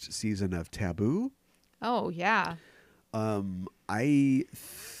next season of Taboo. Oh, yeah.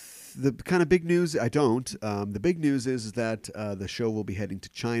 The kind of big news, I don't. The big news is that the show will be heading to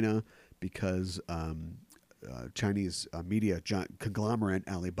China because Chinese media conglomerate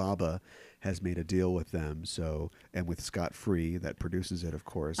Alibaba has made a deal with them. So, and with Scott Free that produces it, of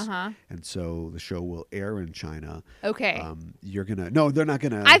course. And so the show will air in China. Okay. No, they're not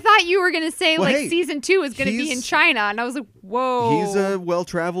gonna. I thought you were gonna say season 2 is gonna be in China, and I was like, whoa. He's a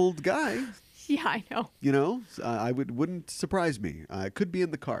well-traveled guy. Yeah, I know. You know, I wouldn't surprise me. It could be in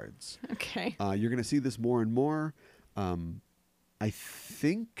the cards. Okay. You're going to see this more and more. I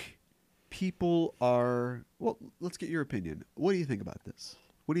think people are. Well, let's get your opinion. What do you think about this?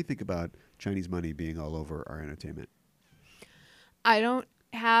 What do you think about Chinese money being all over our entertainment? I don't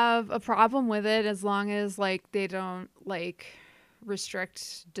have a problem with it as long as they don't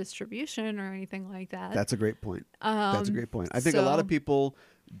restrict distribution or anything like that. That's a great point. That's a great point. I think a lot of people.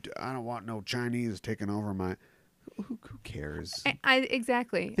 I don't want no Chinese taking over my. Who cares?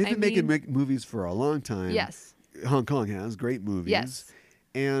 Exactly. They've been making movies for a long time. Yes. Hong Kong has great movies. Yes.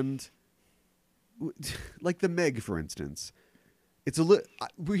 And like the Meg, for instance, it's a little.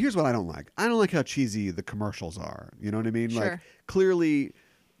 Here's what I don't like. I don't like how cheesy the commercials are. You know what I mean? Sure. Like clearly,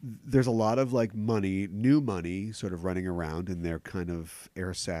 there's a lot of new money, sort of running around in their kind of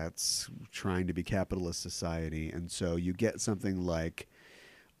airsats, trying to be capitalist society, and so you get something like.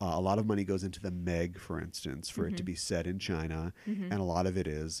 A lot of money goes into the Meg, for instance, for it to be set in China. And a lot of it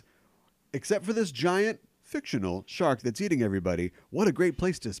is, except for this giant fictional shark that's eating everybody. What a great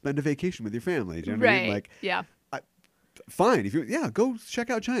place to spend a vacation with your family. Do you know what I mean? Right. Like, Yeah. fine. If go check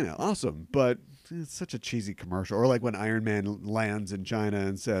out China. Awesome. But it's such a cheesy commercial. Or like when Iron Man lands in China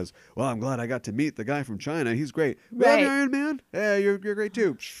and says, well, I'm glad I got to meet the guy from China. He's great. Love you, Iron Man. Yeah, you're great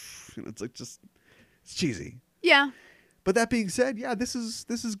too. It's like it's cheesy. Yeah. But that being said, yeah, this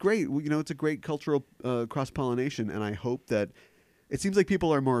is great. You know, it's a great cultural cross-pollination, and I hope that it seems like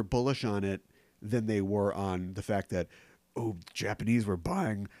people are more bullish on it than they were on the fact that, Japanese were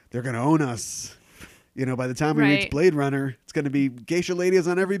buying, they're going to own us. You know, by the time we reach Blade Runner, it's going to be geisha ladies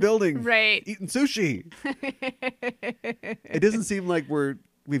on every building, right, eating sushi. It doesn't seem like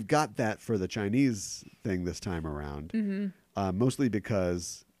we've got that for the Chinese thing this time around. Mm-hmm. Mostly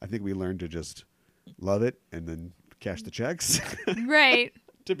because I think we learned to just love it and then cash the checks. Right.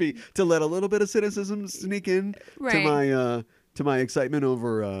 to let a little bit of cynicism sneak in to my excitement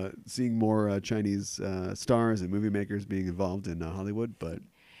over seeing more Chinese stars and movie makers being involved in Hollywood, but.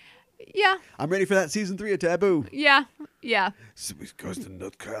 Yeah. I'm ready for that season 3 of Taboo. Yeah. Yeah. So he goes to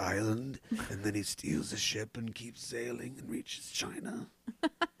Nootka Island, and then he steals a ship and keeps sailing and reaches China.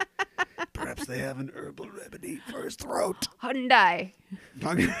 Perhaps they have an herbal remedy for his throat. Hyundai.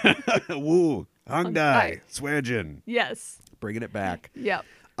 Woo. Hyundai. Swearjin. Yes. Bringing it back. Yep.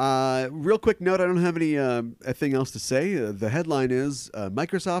 Real quick note, I don't have any thing else to say. The headline is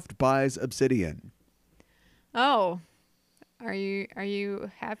Microsoft buys Obsidian. Oh. Are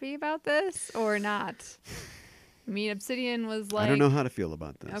you happy about this or not? I mean, Obsidian was like... I don't know how to feel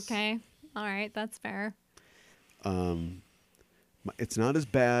about this. Okay. All right. That's fair. It's not as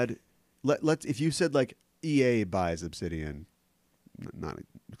bad. Let's if you said like EA buys Obsidian, not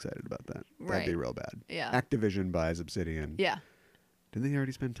excited about that. That'd be real bad. Yeah. Activision buys Obsidian. Yeah. Didn't they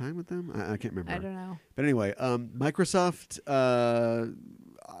already spend time with them? I can't remember. I don't know. But anyway, Microsoft,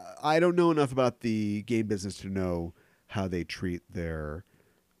 I don't know enough about the game business to know how they treat their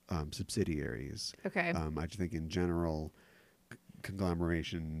subsidiaries. Okay. I just think in general,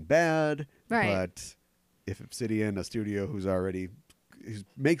 conglomeration bad. Right. But if Obsidian, a studio who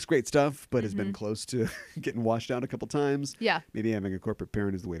makes great stuff, but has been close to getting washed out a couple times. Yeah. Maybe having a corporate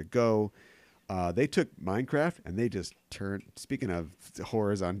parent is the way to go. They took Minecraft and they just turned, speaking of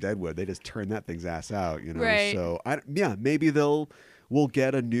horrors on Deadwood, they just turned that thing's ass out, you know? Right. So maybe we'll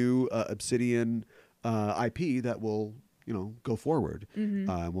get a new Obsidian IP that will, go forward.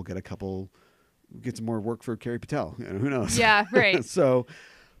 We'll get some more work for Carrie Patel. Who knows? Yeah, right. So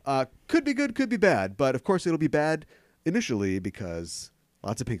could be good, could be bad. But of course it'll be bad initially because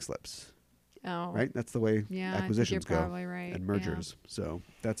lots of pink slips. Oh. Right? That's the way acquisitions go. Probably right. And mergers. Yeah. So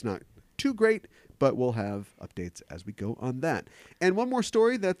that's not too great, but we'll have updates as we go on that. And one more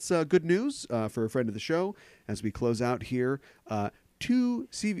story that's good news for a friend of the show as we close out here. 2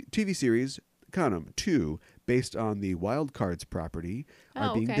 TV series, count them, 2, based on the Wild Cards property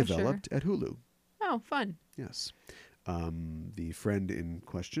are being developed at Hulu. Oh, fun. Yes. The friend in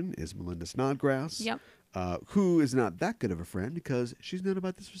question is Melinda Snodgrass. Yep. Who is not that good of a friend because she's known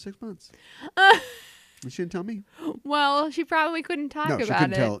about this for 6 months. She didn't tell me. Well, she probably couldn't talk about it. No, she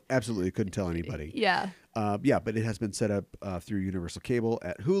couldn't tell. Absolutely couldn't tell anybody. Yeah. But it has been set up through Universal Cable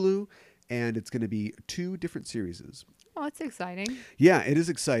at Hulu, and it's going to be 2 different series. Oh, that's exciting. Yeah, it is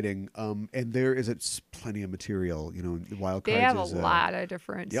exciting. And there is plenty of material. Wild Cards. They have a lot of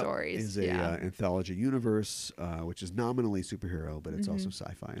different stories. Is a anthology universe, which is nominally superhero, but it's also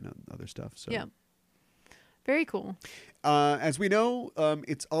sci-fi and other stuff. So. Yeah. Very cool. As we know,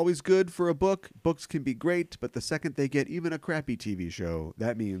 it's always good for a book. Books can be great, but the second they get even a crappy TV show,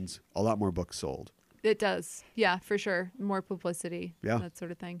 that means a lot more books sold. It does. Yeah, for sure. More publicity. Yeah. That sort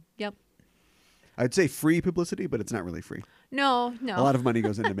of thing. Yep. I'd say free publicity, but it's not really free. No. A lot of money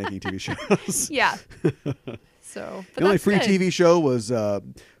goes into making TV shows. Yeah. So the only free TV show was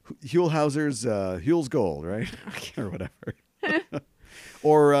Huell Hauser's Huell's Gold, right? Or whatever.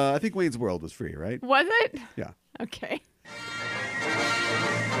 Or I think Wayne's World was free, right? Was it? Yeah. Okay.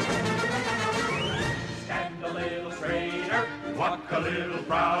 Stand a little straighter, walk a little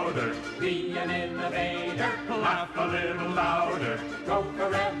prouder, be an innovator, laugh a little louder, go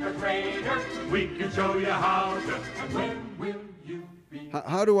forever greater. We can show you how to. And when will you be?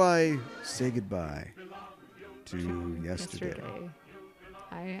 How do I say goodbye to yesterday?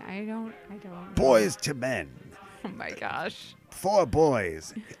 I don't. Boys to men. Oh my gosh. 4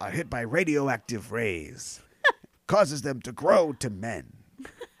 boys are hit by radioactive rays. Causes them to grow to men.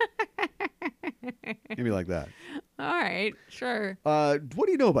 Maybe like that. All right, sure. What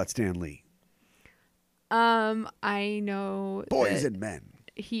do you know about Stan Lee? I know boys and men.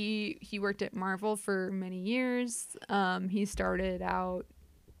 He worked at Marvel for many years. He started out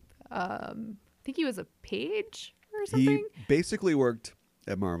think he was a page or something. He basically worked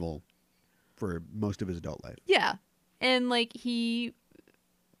at Marvel for most of his adult life. Yeah. And like he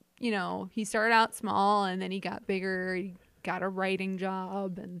started out small and then he got bigger. He got a writing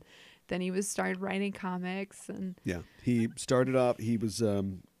job and then he started writing comics. And yeah, he started off. He was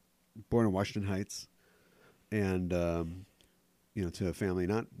born in Washington Heights, and to a family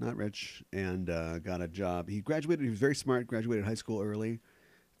not rich, and got a job. He graduated. He was very smart. Graduated high school early,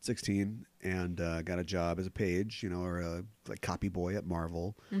 16, and got a job as a page, or a copy boy at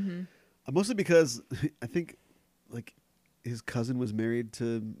Marvel. Mm-hmm. Mostly because I think like his cousin was married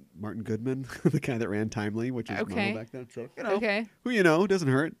to Martin Goodman, the guy that ran Timely, which was Marvel back then. So who doesn't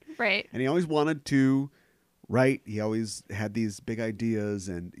hurt, right? And he always wanted to write. He always had these big ideas,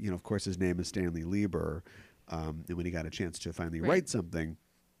 and of course, his name is Stanley Lieber. And when he got a chance to finally write something,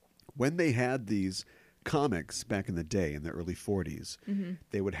 when they had these comics back in the day, in the early 40s, mm-hmm.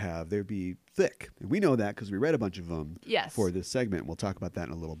 they'd be thick, and we know that because we read a bunch of them for this segment. We'll talk about that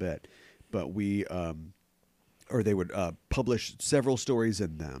in a little bit, but they would publish several stories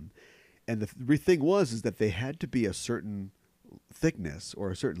in them, and the thing was that they had to be a certain thickness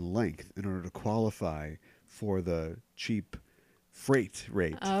or a certain length in order to qualify for the cheap freight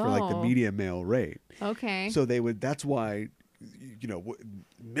rate, for like the medium mail rate. Okay. So that's why,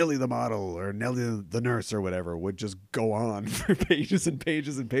 Millie the model or Nellie the nurse or whatever would just go on for pages and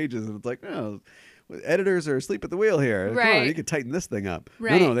pages and pages. And it's like, no, editors are asleep at the wheel here. Right. Come on, you can tighten this thing up.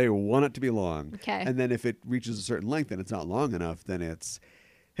 Right. No, they want it to be long. Okay. And then if it reaches a certain length and it's not long enough, then it's,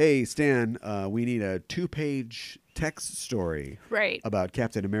 hey, Stan, we need a 2-page text story about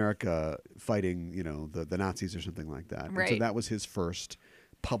Captain America fighting, the Nazis or something like that. Right. And so that was his first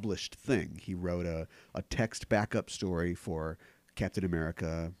published thing. He wrote a text backup story for Captain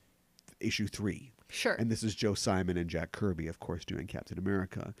America issue 3. Sure. And this is Joe Simon and Jack Kirby, of course, doing Captain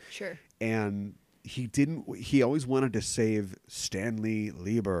America. Sure. And he always wanted to save Stanley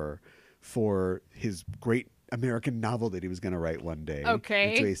Lieber for his great American novel that he was going to write one day. Okay.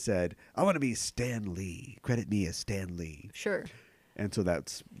 And so he said, I want to be Stan Lee. Credit me as Stan Lee. Sure. And so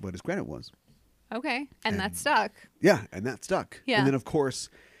that's what his credit was. Okay. And that stuck. Yeah, and that stuck. Yeah. And then, of course,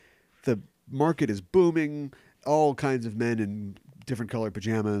 the market is booming. All kinds of men in different colored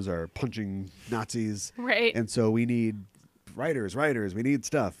pajamas are punching Nazis. Right. And so we need writers. We need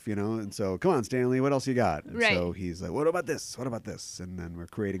stuff, And so, come on, Stanley, what else you got? And so he's like, what about this? And then we're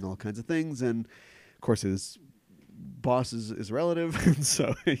creating all kinds of things. And, of course, his boss is a relative, and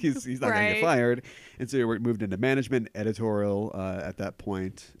so he's not going to get fired. And so he moved into management, editorial at that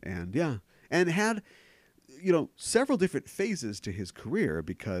point. And, and had, several different phases to his career,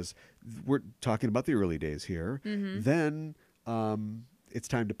 because we're talking about the early days here. Mm-hmm. Then it's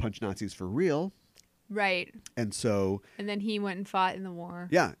time to punch Nazis for real. Right. And so... And then he went and fought in the war.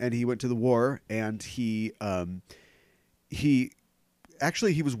 Yeah, and he went to the war, and he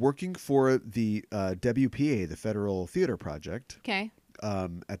was working for the WPA, the Federal Theater Project. Okay.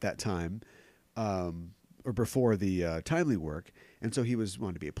 At that time, or before the Timely work. And so he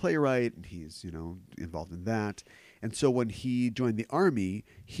wanted to be a playwright, and he's, involved in that. And so when he joined the Army,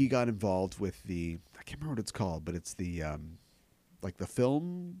 he got involved with I can't remember what it's called, but it's the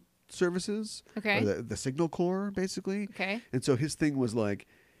film services. Okay. Or the Signal Corps, basically. Okay. And so his thing was like,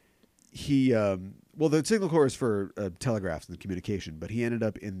 the Signal Corps is for telegraphs and communication, but he ended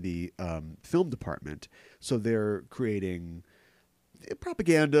up in the film department. So they're creating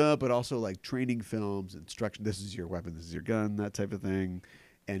propaganda, but also like training films, instruction. This is your weapon, this is your gun, that type of thing,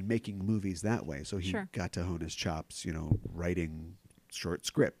 and making movies that way. So he got to hone his chops, writing short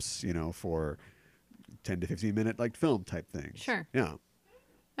scripts, for 10 to 15 minute like film type things. Sure. Yeah.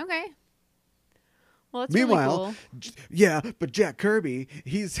 Okay. Well, that's Meanwhile, really cool. but Jack Kirby,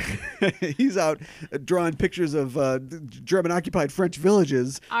 he's out drawing pictures of German occupied French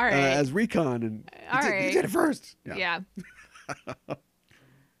villages as recon, and he did it first. Yeah.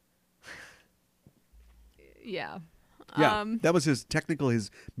 Yeah. That was his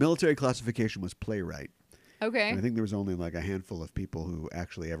military classification was playwright. Okay. And I think there was only like a handful of people who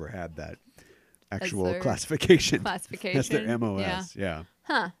actually ever had that actual their classification. That's their MOS. Yeah.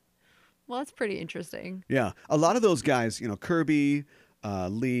 Huh. Well, that's pretty interesting. Yeah. A lot of those guys, Kirby,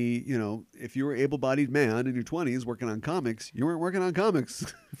 Lee, if you were an able-bodied man in your 20s working on comics, you weren't working on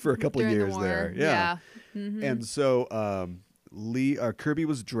comics for a couple of years there. Yeah. Mm-hmm. And so Kirby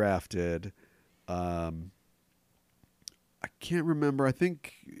was drafted. I can't remember. I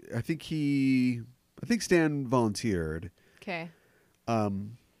think Stan volunteered. Okay.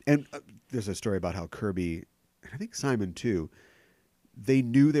 And there's a story about how Kirby, and I think Simon too, they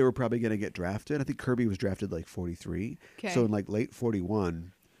knew they were probably going to get drafted. I think Kirby was drafted like 43. Okay. So in like late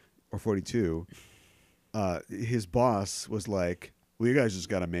 41, or 42, his boss was like, well, you guys just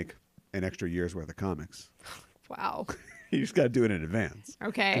got to make an extra year's worth of comics. Wow. You just got to do it in advance.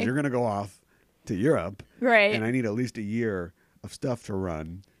 Okay. Because you're going to go off to Europe. Right. And I need at least a year of stuff to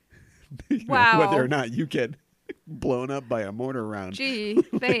run. You know, Wow. whether or not you get blown up by a mortar round. Gee,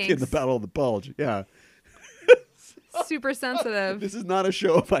 like thanks. in the Battle of the Bulge. Yeah. Super sensitive. This is not a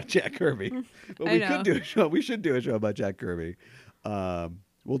show about Jack Kirby. But I we know. could do a show. We should do a show about Jack Kirby.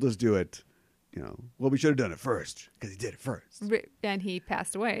 We'll just do it. You know, well, we should have done it first because he did it first. And he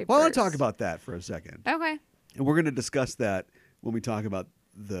passed away. Well, I want first. to talk about that for a second. Okay. And we're going to discuss that when we talk about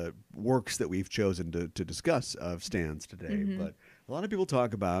the works that we've chosen to discuss of Stan's today. Mm-hmm. But a lot of people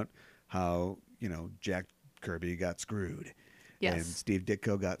talk about how, you know, Jack Kirby got screwed. Yes. And Steve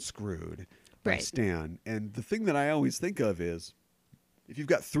Ditko got screwed by Right. Stan. And the thing that I always think of is if you've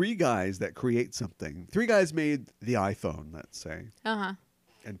got three guys that create something, three guys made the iPhone, let's say, Uh-huh.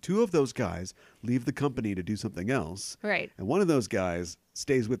 and two of those guys leave the company to do something else. Right. And one of those guys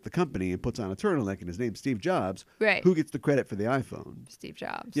stays with the company and puts on a turtleneck and his name's Steve Jobs. Right. Who gets the credit for the iPhone? Steve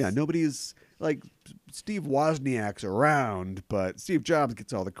Jobs. Yeah, nobody's like Steve Wozniak's around, but Steve Jobs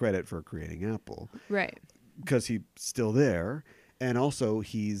gets all the credit for creating Apple Right. because he's still there. And also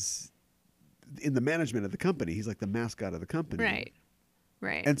he's in the management of the company. He's like the mascot of the company. Right.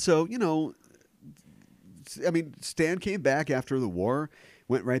 Right. And so, you know, I mean, Stan came back after the war,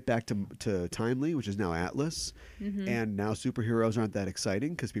 went right back to Timely, which is now Atlas. Mm-hmm. And now superheroes aren't that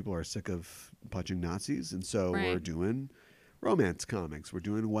exciting because people are sick of punching Nazis. And so we're Right. doing romance comics. We're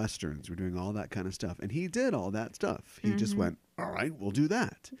doing Westerns. We're doing all that kind of stuff. And he did all that stuff. He just went, all right, we'll do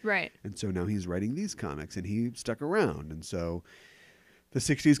that. Right. And so now he's writing these comics and he stuck around. And so the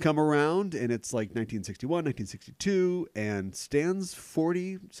 60s come around and it's like 1961, 1962, and Stan's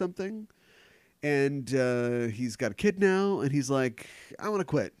 40 something. And he's got a kid now, and he's like, I want to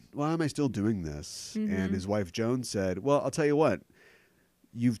quit. Why am I still doing this? And his wife, Joan, said, well, I'll tell you what.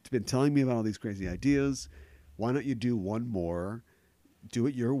 You've been telling me about all these crazy ideas. Why don't you do one more? Do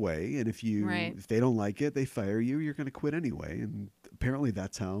it your way. And if Right. if they don't like it, they fire you, you're going to quit anyway. And apparently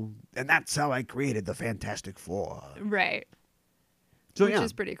that's how I created the Fantastic Four. Right. So, Which yeah.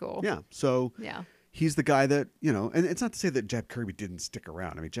 is pretty cool. Yeah. So Yeah. he's the guy that, you know, and it's not to say that Jack Kirby didn't stick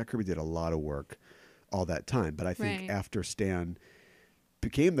around. I mean, Jack Kirby did a lot of work all that time. But I think Right. after Stan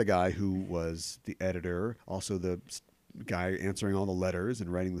became the guy who was the editor, also the guy answering all the letters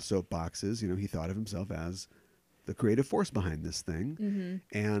and writing the soapboxes, you know, he thought of himself as the creative force behind this thing.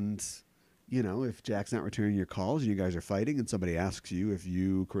 Mm-hmm. And, you know, if Jack's not returning your calls and you guys are fighting and somebody asks you if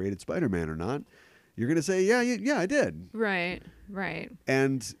you created Spider-Man or not, you're going to say, yeah, I did. Right. Right.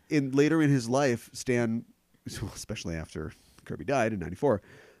 And later in his life, Stan, especially after Kirby died in '94,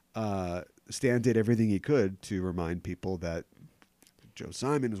 Stan did everything he could to remind people that Joe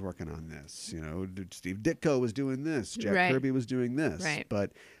Simon was working on this. You know, Steve Ditko was doing this. Jack Right. Kirby was doing this. Right.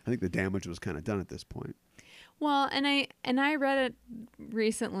 But I think the damage was kind of done at this point. Well, and I read it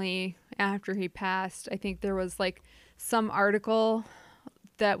recently after he passed. I think there was like some article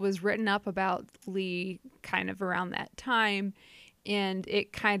that was written up about Lee kind of around that time, and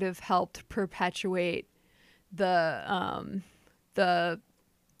it kind of helped perpetuate the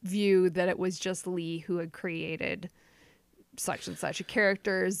view that it was just Lee who had created such and such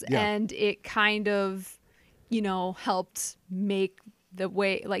characters, Yeah. and it kind of, you know, helped make the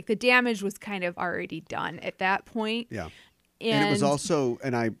way, like, the damage was kind of already done at that point. Yeah. And it was also,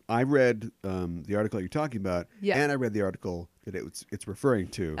 and I read the article you're talking about, Yeah. and I read the article that it's referring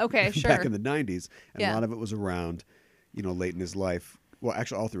to. Okay, back sure. in the '90s, and Yeah. a lot of it was around, you know, late in his life. Well,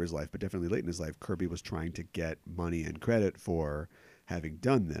 actually, all through his life, but definitely late in his life, Kirby was trying to get money and credit for having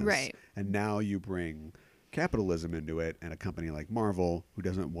done this. Right. And now you bring capitalism into it, and a company like Marvel, who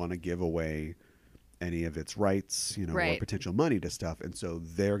doesn't want to give away any of its rights, you know, or Right. potential money to stuff, and so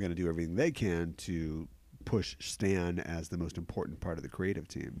they're going to do everything they can to push Stan as the most important part of the creative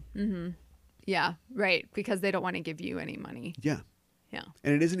team. Mm-hmm. Yeah, right. Because they don't want to give you any money. Yeah. Yeah.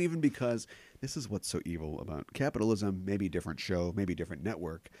 And it isn't even because this is what's so evil about capitalism, maybe different show, maybe different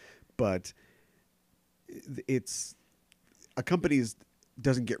network, but it's a company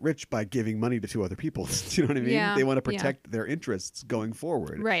doesn't get rich by giving money to two other people. Do you know what I mean? Yeah, They want to yeah. protect their interests going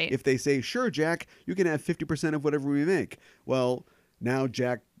forward. Right. If they say, sure, Jack, you can have 50% of whatever we make. Well, now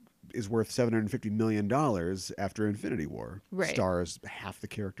Jack is worth $750 million after Infinity War. Right. Stars half the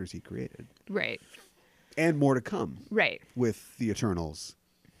characters he created. Right. And more to come Right. with the Eternals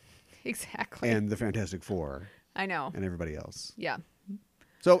Exactly. and the Fantastic Four I know. and everybody else. Yeah.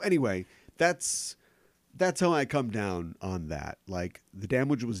 So anyway, that's how I come down on that. Like, the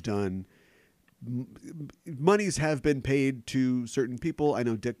damage was done. monies have been paid to certain people. I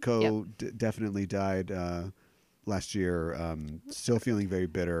know Ditko definitely died last year. Still feeling very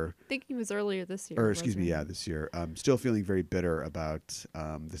bitter. I think he was earlier this year. Or excuse me, this year. Still feeling very bitter about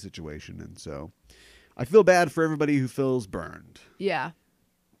the situation, and so I feel bad for everybody who feels burned. Yeah.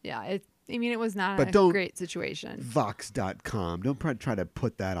 It was not a great situation. Vox.com. Don't try to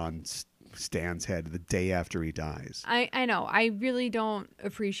put that on Stan's head the day after he dies. I know. I really don't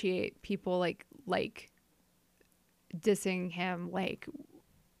appreciate people like dissing him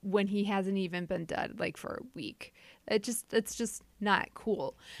when he hasn't even been dead for a week. It's just not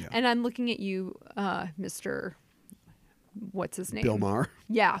cool. Yeah. And I'm looking at you, Mr. What's his name? Bill Maher.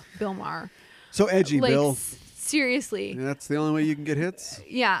 Yeah, Bill Maher. So edgy, Bill. Seriously. That's the only way you can get hits?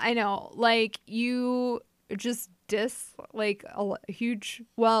 Yeah, I know. You just diss a huge,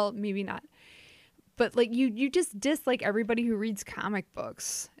 well, maybe not. But you just diss everybody who reads comic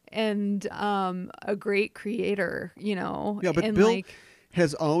books and a great creator, Yeah, but Bill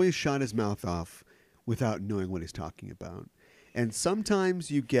has always shot his mouth off without knowing what he's talking about. And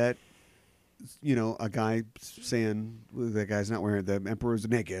sometimes you get a guy saying that guy's not wearing, the emperor's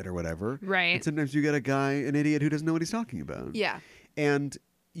naked or whatever. Right. And sometimes you get an idiot who doesn't know what he's talking about. Yeah. And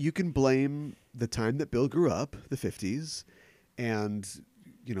you can blame the time that Bill grew up, the 50s, and,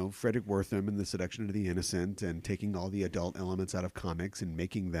 Frederick Wortham and the Seduction of the Innocent and taking all the adult elements out of comics and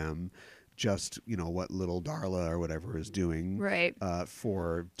making them just, what little Darla or whatever is doing. Right.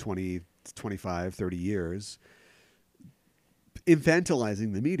 For 20, 25, 30 years.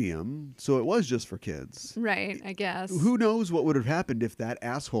 Infantilizing the medium, so it was just for kids. Right, I guess. Who knows what would have happened if that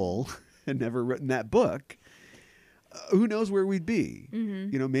asshole had never written that book? Who knows where we'd be?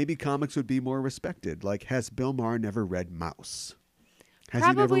 Mm-hmm. Maybe comics would be more respected. Has Bill Maher never read Mouse? Has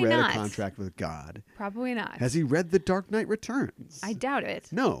Probably he never read not. A Contract with God? Probably not. Has he read The Dark Knight Returns? I doubt it.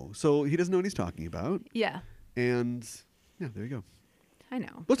 No, so he doesn't know what he's talking about. Yeah. And, yeah, there you go. I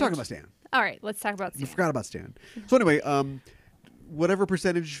know. Let's talk about Stan. All right, let's talk about Stan. We forgot about Stan. So anyway, whatever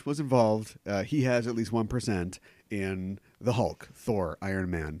percentage was involved, he has at least 1% in the Hulk, Thor, Iron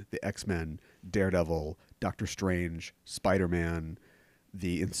Man, the X-Men, Daredevil, Doctor Strange, Spider-Man,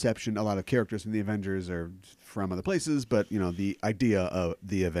 the Inception. A lot of characters from the Avengers are from other places, but the idea of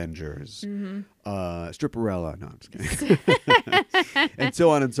the Avengers, Stripperella, no, I'm just kidding, and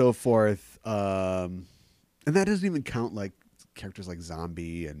so on and so forth. And that doesn't even count characters like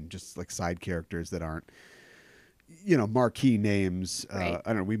Zombie and just side characters that aren't marquee names. Right. I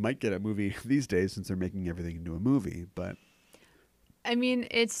don't know. We might get a movie these days since they're making everything into a movie, but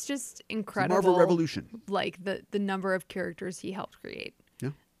it's just incredible. Marvel Revolution. The number of characters he helped create.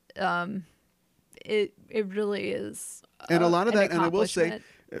 Yeah. It really is. And a lot of that, and I will say,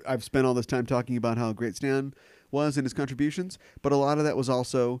 I've spent all this time talking about how great Stan was and his contributions, but a lot of that was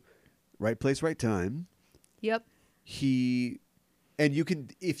also right place, right time. Yep. And you can,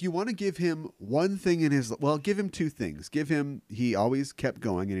 if you want to give him one thing in his, give him two things. He always kept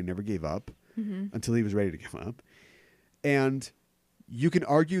going and he never gave up until he was ready to give up. And you can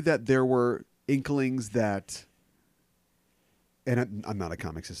argue that there were inklings that, and I'm not a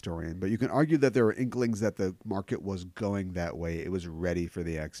comics historian, but you can argue that there were inklings that the market was going that way. It was ready for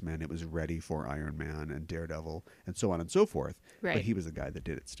the X-Men. It was ready for Iron Man and Daredevil and so on and so forth. Right. But he was the guy that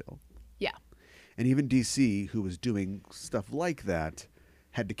did it still. Yeah. And even DC, who was doing stuff like that,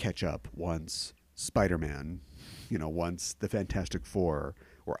 had to catch up once Spider-Man, once the Fantastic Four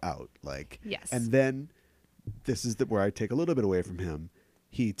were out. Yes. And then this is where I take a little bit away from him.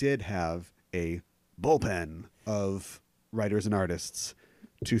 He did have a bullpen of writers and artists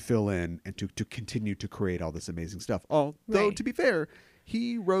to fill in and to continue to create all this amazing stuff. Although, to be fair,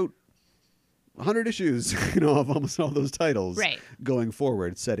 he wrote 100 issues, of almost all those titles going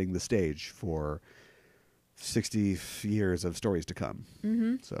forward, setting the stage for 60 years of stories to come.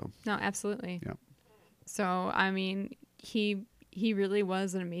 Mm-hmm. So no, absolutely. Yeah. So he really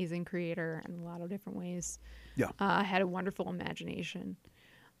was an amazing creator in a lot of different ways. Yeah. Had a wonderful imagination.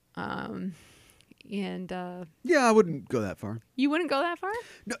 And I wouldn't go that far. You wouldn't go that far?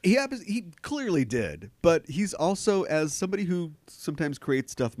 No, he clearly did, but he's also, as somebody who sometimes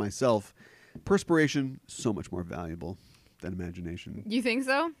creates stuff myself, perspiration so much more valuable than imagination. You think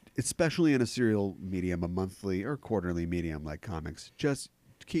so? Especially in a serial medium, a monthly or quarterly medium like comics. Just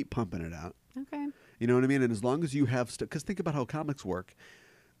keep pumping it out. Okay. You know what I mean? And as long as you have stuff, because think about how comics work.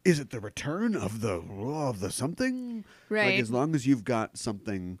 Is it the return of the something? Right. As long as you've got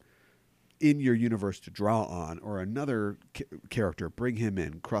something in your universe to draw on, or another character, bring him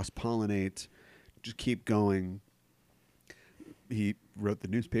in, cross-pollinate, just keep going. wrote the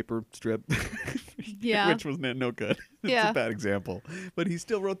newspaper strip, Yeah. which was no good. It's Yeah. a bad example. But he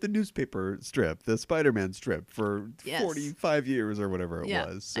still wrote the newspaper strip, the Spider-Man strip, for Yes. 45 years or whatever it Yeah,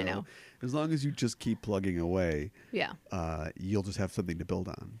 was. So I know. as long as you just keep plugging away, Yeah. you'll just have something to build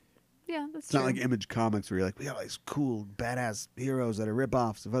on. Yeah, that's It's true. not like Image Comics where you're like, we got all these cool, badass heroes that are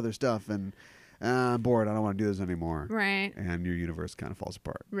rip-offs of other stuff, and I'm bored. I don't want to do this anymore. Right. And your universe kind of falls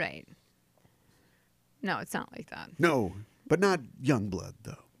apart. Right. No, it's not like that. No, but not Youngblood,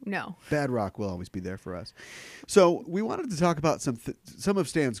 though. No. Bad Rock will always be there for us. So we wanted to talk about some of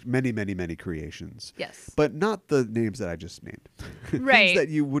Stan's many, many, many creations. Yes. But not the names that I just named. Right. Things that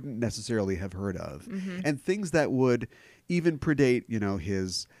you wouldn't necessarily have heard of. And things that would even predate,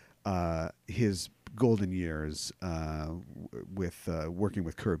 his golden years with working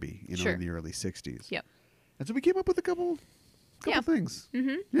with Kirby, Sure. in the early 60s. Yep. And so we came up with a couple Yeah. things.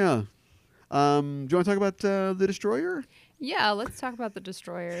 Mm-hmm. Yeah. Do you want to talk about the Destroyer? Yeah, let's talk about the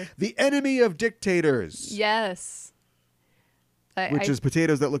Destroyer. The enemy of dictators. Yes. Which is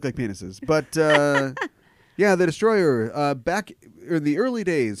potatoes that look like penises. But, yeah, the Destroyer, back in the early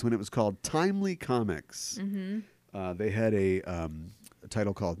days when it was called Timely Comics, they had a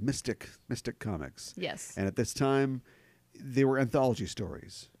title called Mystic Comics. Yes. And at this time, they were anthology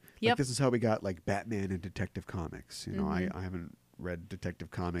stories. Yep. Like, this is how we got, like, Batman and Detective Comics. I haven't read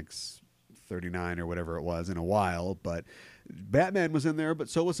Detective Comics 39 or whatever it was in a while, but Batman was in there, but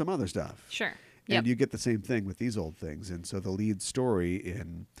so was some other stuff. Sure. And you get the same thing with these old things. And so the lead story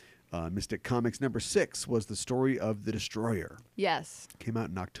in Mystic Comics #6 was the story of the Destroyer. Yes. Came out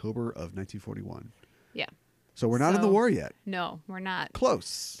in October of 1941. Yeah. So we're not in the war yet. No, we're not.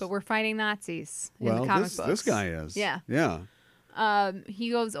 Close. But we're fighting Nazis in well, the comic books. this guy is. Yeah. Yeah.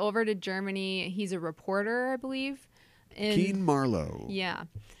 He goes over to Germany. He's a reporter, I believe. Keen Marlowe. Yeah.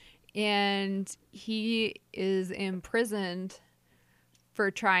 And he is imprisoned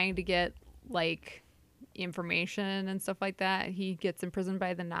for trying to get, like, information and stuff like that. He gets imprisoned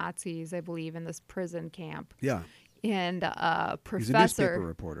by the Nazis, I believe, in this prison camp. Yeah. And a professor. He's a newspaper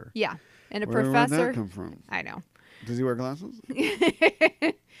reporter. Yeah. And a Where'd professor. that come from? I know. Does he wear glasses?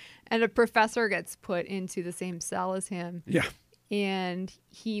 And a professor gets put into the same cell as him. Yeah. And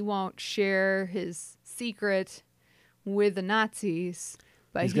he won't share his secret with the Nazis.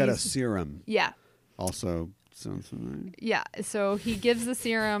 But He's got a serum. Yeah. Also sounds familiar. Yeah. So he gives the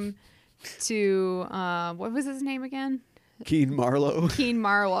serum to, what was his name again? Keen Marlowe. Keen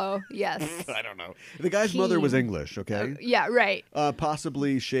Marlowe. Yes. I don't know. The guy's mother was English, okay? Yeah, right.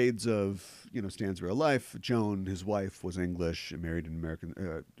 Possibly shades of, Stan's real life. Joan, his wife, was English, married an American.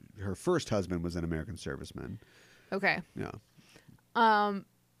 Her first husband was an American serviceman. Okay. Yeah.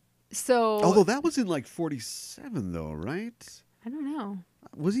 So. Although that was in like 47, though, right? I don't know.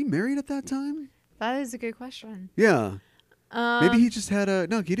 Was he married at that time? That is a good question. Yeah. Maybe he just had a...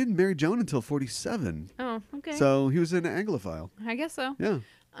 No, he didn't marry Joan until 47. Oh, okay. So he was an Anglophile. I guess so. Yeah.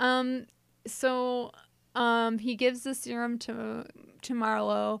 So he gives the serum to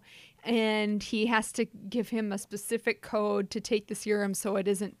Marlowe, and he has to give him a specific code to take the serum so it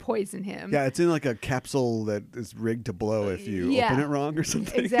doesn't poison him. Yeah, it's in like a capsule that is rigged to blow if you open it wrong or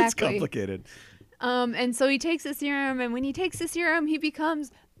something. Exactly. It's complicated. And so he takes the serum, and when he takes the serum, he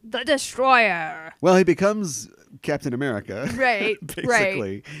becomes the Destroyer. Well, he becomes Captain America. Right,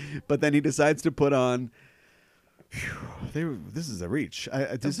 basically. But then he decides to put on... this is a reach.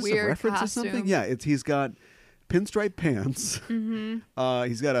 Is this a weird reference costume. to something? Yeah, he's got pinstripe pants. Mm-hmm.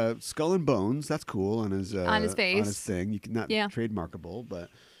 He's got a skull and bones. That's cool on his face. On his thing. You can not trademarkable, but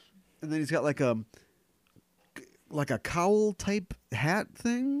and then he's got like a cowl type hat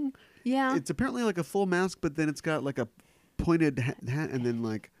thing. Yeah. It's apparently like a full mask, but then it's got like a pointed hat and then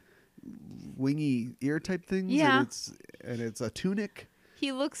like wingy ear type things. Yeah. And it's a tunic.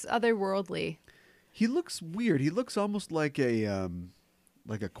 He looks otherworldly. He looks weird. He looks almost like a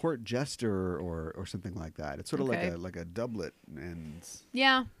court jester or something like that. It's sort of like a doublet and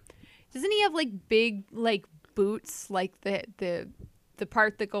Yeah. Doesn't he have like big like boots, like the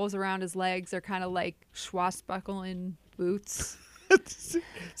part that goes around his legs are kind of like swashbuckling boots?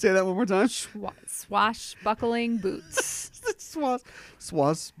 Say that one more time. Swashbuckling boots.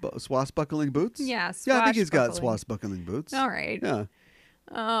 Swashbuckling boots? Yeah, Yeah, I think he's got swashbuckling. swashbuckling boots. All right. Yeah.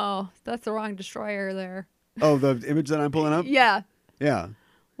 Oh, that's the wrong Destroyer there. Oh, the image that I'm pulling up? Yeah. Yeah.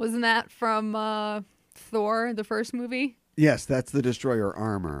 Wasn't that from Thor, the first movie? Yes, that's the Destroyer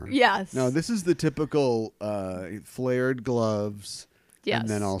armor. Yes. No, this is the typical flared gloves. Yes. And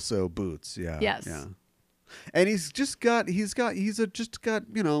then also boots. Yeah. Yes. Yeah. And he's got tough.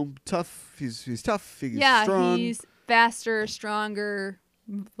 He's tough. He's strong. He's faster, stronger,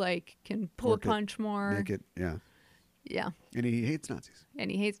 like can pull Work a punch more. Make it, yeah. Yeah. And he hates Nazis.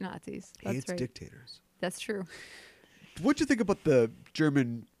 And he hates Nazis. He That's hates right. dictators. That's true. What'd you think about the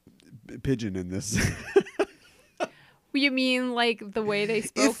German pigeon in this? You mean like the way they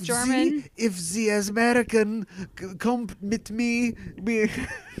spoke German? If the American come with me,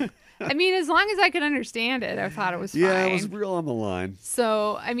 I mean, as long as I could understand it, I thought it was fine. yeah, it was real on the line.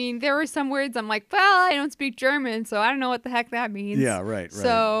 So, I mean, there were some words I'm like, well, I don't speak German, so I don't know what the heck that means. Yeah, right.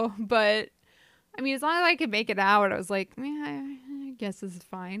 So, but, I mean, as long as I could make it out, I was like, I guess this is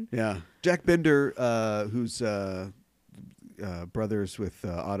fine. Yeah. Jack Bender, who's brothers with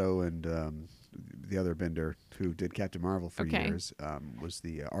Otto and the other Bender, who did Captain Marvel for years, was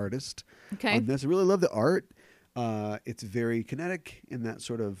the artist on this. I really love the art. It's very kinetic in that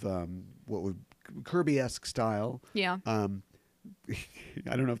sort of what would Kirby-esque style. Yeah. I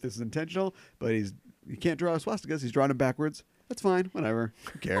don't know if this is intentional, but he can't draw swastikas. He's drawn them backwards. That's fine. Whatever.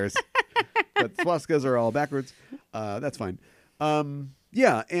 Who cares? But swastikas are all backwards. That's fine.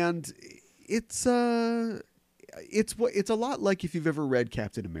 Yeah, and it's a lot like if you've ever read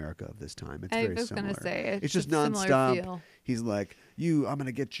Captain America of this time. It's very similar. I was gonna say it's just nonstop. He's like, I'm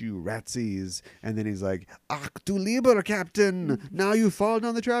gonna get you, ratsies, and then he's like, Ach du lieber Captain, now you fall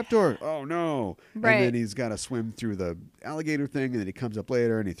down the trapdoor. Oh no! Right. And then he's got to swim through the alligator thing, and then he comes up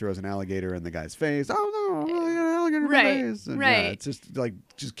later and he throws an alligator in the guy's face. Oh no! I got an alligator in my face. And right. Yeah, it's just like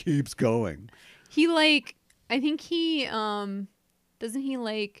keeps going. He I think he doesn't he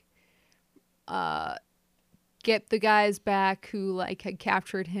get the guys back who had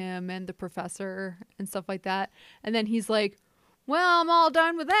captured him and the professor and stuff like that, and then he's like, well, I'm all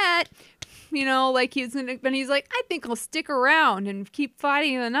done with that, he's like, I think I'll stick around and keep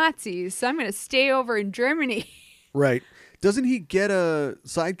fighting the Nazis, so I'm gonna stay over in Germany. Right. Doesn't he get a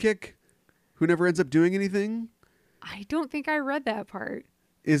sidekick who never ends up doing anything? I don't think I read that part.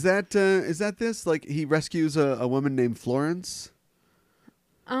 Is that this? Like, he rescues a woman named Florence?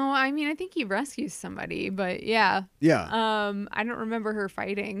 Oh, I mean, I think he rescues somebody, but yeah. Yeah. I don't remember her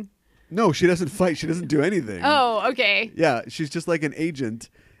fighting. No, she doesn't fight. She doesn't do anything. Oh, okay. Yeah, she's just like an agent,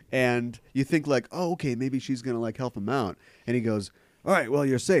 and you think like, oh, okay, maybe she's going to help him out. And he goes, all right, well,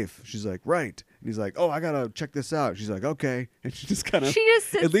 you're safe. She's like, right. And he's like, oh, I got to check this out. She's like, okay. And she just kind of,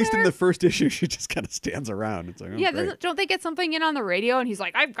 sits at least there. in the first issue, she just kind of stands around. It's like, oh, yeah, great. don't they get something in on the radio? And he's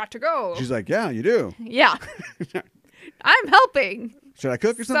like, I've got to go. She's like, yeah, you do. Yeah. I'm helping. Should I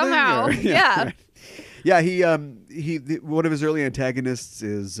cook or something? Somehow, Or, yeah. Right. Yeah, one of his early antagonists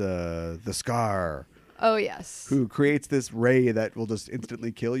is the Scar. Oh, yes. Who creates this ray that will just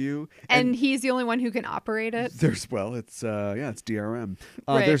instantly kill you. And he's the only one who can operate it. It's DRM.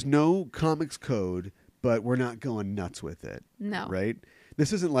 Right. There's no comics code, but we're not going nuts with it. No. Right?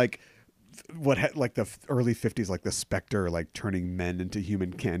 This isn't like the early 50s, like the Spectre, turning men into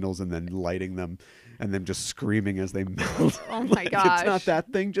human candles and then lighting them and them just screaming as they melt. Oh my gosh. It's not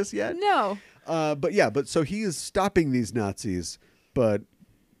that thing just yet. No. But so he is stopping these Nazis, but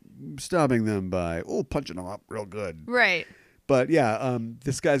stopping them by punching them up real good. Right. But yeah,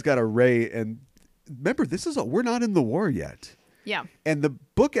 this guy's got a ray, and remember, we're not in the war yet. Yeah. And the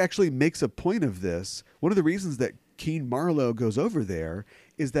book actually makes a point of this. One of the reasons that Keen Marlowe goes over there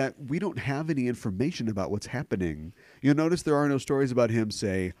is that we don't have any information about what's happening. You'll notice there are no stories about him,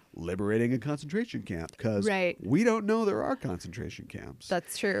 say, liberating a concentration camp, because we don't know there are concentration camps.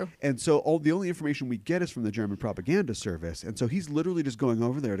 That's true. And so the only information we get is from the German propaganda service. And so he's literally just going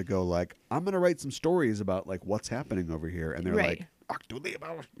over there to go I'm going to write some stories about what's happening over here. And they're like, Ach du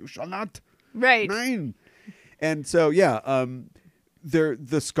lieber, you shall not. Right. Nein. And so, yeah,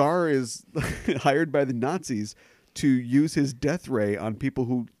 the Scar is hired by the Nazis to use his death ray on people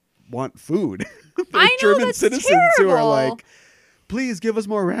who want food. I know, German that's citizens terrible. who are like, please give us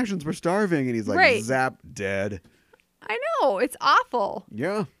more rations, we're starving. And he's like, zap, dead. I know, it's awful.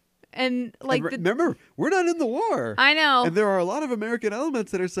 Yeah. And remember, we're not in the war. I know. And there are a lot of American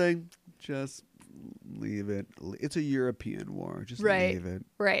elements that are saying, just leave it. It's a European war. Just leave it.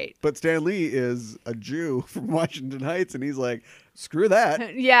 Right. But Stan Lee is a Jew from Washington Heights, and he's like, screw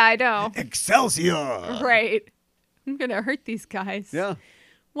that. Yeah, I know. Excelsior. Right. I'm going to hurt these guys. Yeah.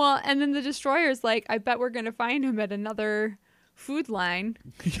 Well, and then the Destroyer's like, I bet we're going to find him at another food line.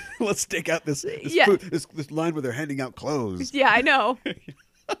 Let's stake out this line where they're handing out clothes. Yeah, I know.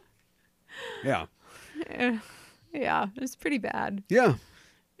 Yeah. Yeah, it's pretty bad. Yeah.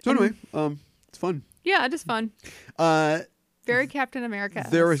 So anyway, it's fun. Yeah, it is fun. Very Captain America.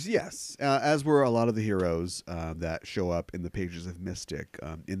 There is, yes, as were a lot of the heroes that show up in the pages of Mystic.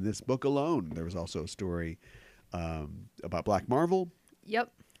 In this book alone, there was also a story about Black Marvel.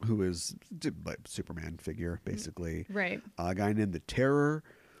 Yep. Who is like Superman figure, basically. Right. A guy named the Terror,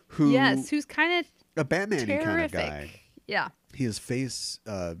 who's kind of a Batman-y kind of guy. Terrific. Yeah. His face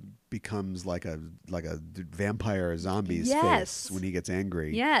becomes like a vampire zombie's Yes. face when he gets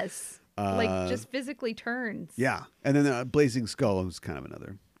angry. Yes. Like just physically turns. Yeah, and then Blazing Skull, who's kind of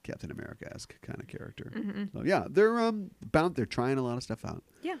another Captain America-esque kind of character. So yeah, they're trying a lot of stuff out.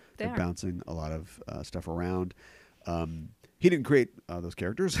 Yeah, They're bouncing a lot of stuff around. He didn't create those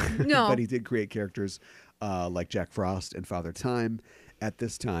characters, No. but he did create characters like Jack Frost and Father Time at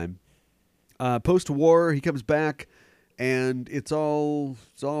this time. Post-war, he comes back, and it's all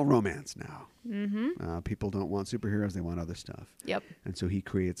romance now. People don't want superheroes; they want other stuff. Yep. And so he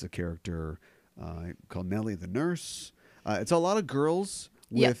creates a character called Nellie the Nurse. It's a lot of girls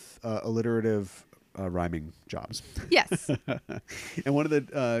with alliterative rhyming jobs. Yes. And one of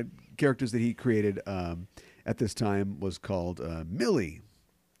the characters that he created at this time was called Millie.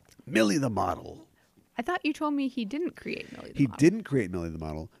 Millie the model. I thought you told me he didn't create Millie the He model. didn't create Millie the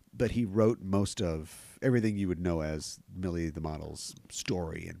model, but he wrote most of everything you would know as Millie the model's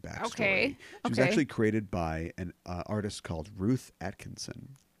story and backstory. Okay. She was actually created by an artist called Ruth Atkinson.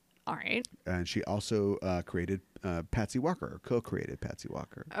 All right. And she also created Patsy Walker, co-created Patsy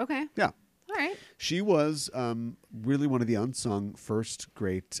Walker. Okay. Yeah. All right. She was really one of the unsung first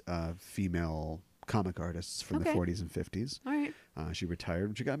great female comic artists from the 40s and 50s. All right. She retired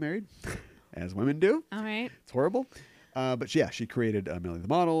when she got married, as women do. All right. It's horrible. But yeah, she created Millie the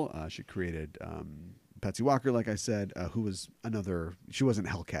model. She created Patsy Walker, like I said, who was she wasn't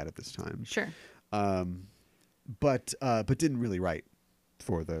Hellcat at this time. Sure. But didn't really write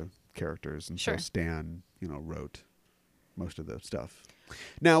for the characters. And Sure. so Stan, wrote most of the stuff.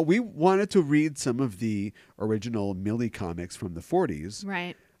 Now, we wanted to read some of the original Millie comics from the 40s.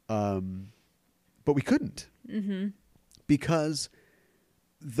 Right. But we couldn't. Because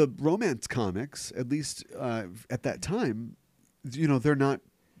the romance comics, at least at that time, they're not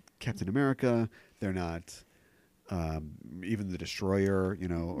Captain America. They're not even the Destroyer,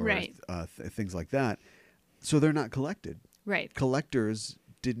 or Right. Things like that. So they're not collected. Right. Collectors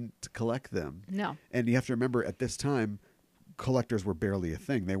didn't collect them. No. And you have to remember, at this time, collectors were barely a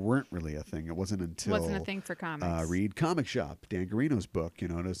thing. They weren't really a thing. It wasn't until Wasn't a thing for comics. read Comic Shop, Dan Garino's book.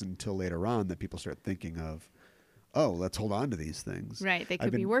 It wasn't until later on that people start thinking of, oh, let's hold on to these things. Right. They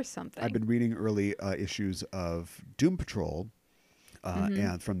could be worth something. I've been reading early issues of Doom Patrol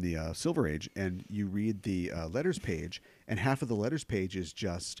and from the Silver Age, and you read the letters page, and half of the letters page is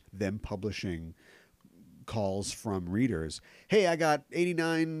just them publishing calls from readers. Hey, I got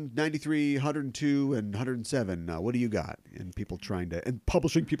 89, 93, 102, and 107. What do you got? And people and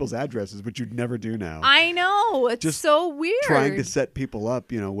publishing people's addresses, which you'd never do now. I know. It's Just so weird. Trying to set people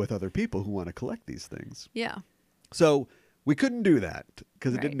up, with other people who want to collect these things. Yeah. So we couldn't do that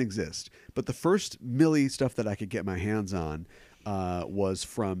because it Right. didn't exist. But the first Millie stuff that I could get my hands on was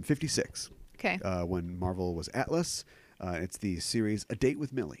from 56. Okay. When Marvel was Atlas. It's the series A Date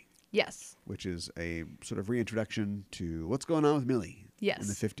with Millie, Yes. which is a sort of reintroduction to what's going on with Millie Yes. in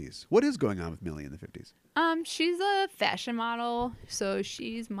the 50s. What is going on with Millie in the 50s? She's a fashion model, so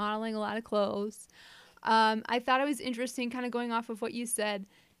she's modeling a lot of clothes. I thought it was interesting, kind of going off of what you said.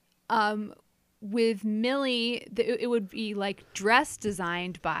 With Millie, it would be like dress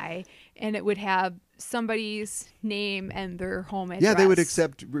designed by, and it would have somebody's name and their home address. Yeah, they would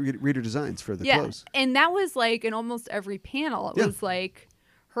accept reader designs for the clothes. And that was like in almost every panel. It Yeah. was like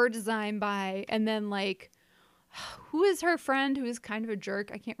her design by, and then like, who is her friend who is kind of a jerk?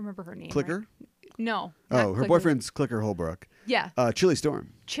 I can't remember her name. Clicker? Right? No. Oh, not her Clicker. boyfriend's Clicker Holbrook. Yeah. Chili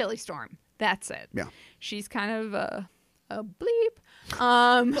Storm. Chili Storm. That's it. Yeah. She's kind of a bleep.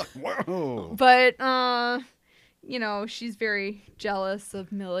 Whoa. But she's very jealous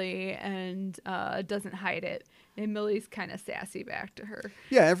of Millie and doesn't hide it. And Millie's kind of sassy back to her.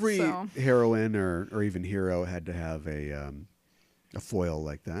 Yeah, every So- heroine or even hero had to have a foil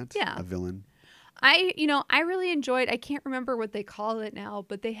like that. Yeah. A villain. I really enjoyed, I can't remember what they call it now,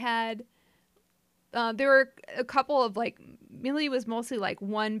 but they had, there were a couple of like, Millie was mostly like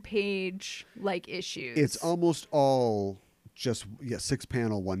 1-page like issues. It's almost all just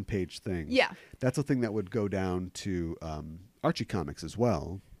 6-panel 1-page things. Yeah. That's a thing that would go down to Archie comics as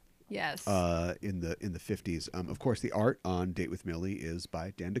well. Yes. In the 50s. Of course, the art on Date with Millie is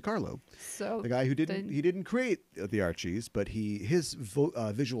by Dan DiCarlo, So the guy who didn't create the Archies, but his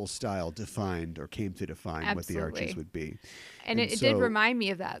visual style defined or came to define what the Absolutely. Archies would be. And it did remind me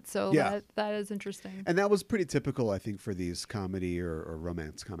of that. So Yeah. that is interesting. And that was pretty typical, I think, for these comedy or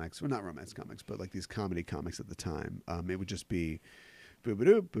romance comics. Well, not romance comics, but like these comedy comics at the time. It would just be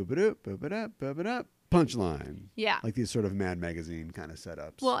boop-a-doop, boop-a-doop, boop-a-doop, boop-a-doop, punchline. Yeah. Like these sort of Mad Magazine kind of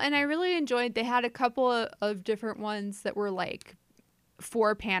setups. Well, and I really enjoyed, they had a couple of different ones that were like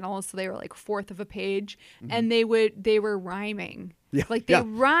 4 panels, so they were like 1/4 of a page, and they were rhyming. Yeah, Like they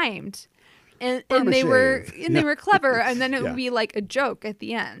rhymed. And Burma they were shave. they were clever, and then it Yeah. would be like a joke at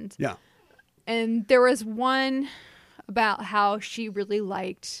the end. Yeah. And there was one about how she really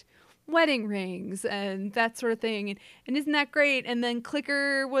liked wedding rings and that sort of thing. And isn't that great? And then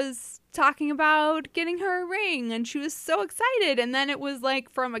Clicker was talking about getting her a ring, and she was so excited. And then it was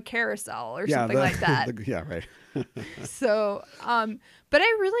like from a carousel or something like that. Yeah, right. So, but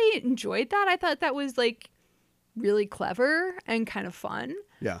I really enjoyed that. I thought that was like really clever and kind of fun.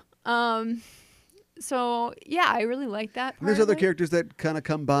 Yeah. So yeah, I really like that part. There's of other it. characters that kind of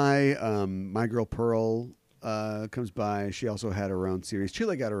come by. My Girl Pearl comes by. She also had her own series.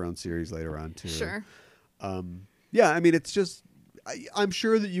 Chile got her own series later on too. Sure. Yeah, I mean, it's just I'm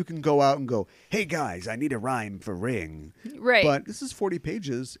sure that you can go out and go, "Hey guys, I need a rhyme for ring." Right. But this is 40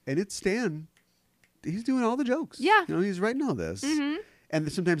 pages, and it's Stan. He's doing all the jokes. Yeah. He's writing all this. Mm-hmm.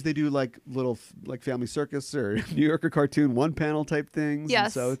 And sometimes they do like little like Family Circus or New Yorker cartoon one panel type things. Yes.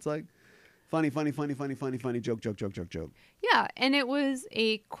 And so it's like funny, joke. Yeah, and it was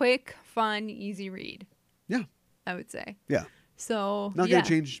a quick, fun, easy read. Yeah. I would say. Yeah. So Not yeah. going to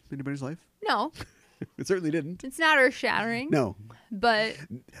change anybody's life. No, It certainly didn't. it's not earth shattering. No. But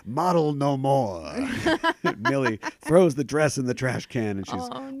Model no more. Millie throws the dress in the trash can and she's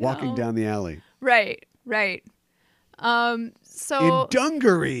walking down the alley. right. So In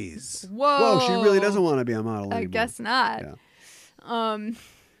dungarees. Whoa. Whoa, she really doesn't want to be a model anymore. I guess not. Yeah.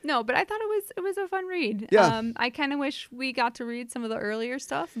 No, but I thought it was a fun read. Yeah. I kind of wish we got to read some of the earlier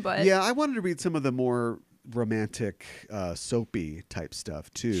stuff, but Yeah, I wanted to read some of the more romantic, soapy type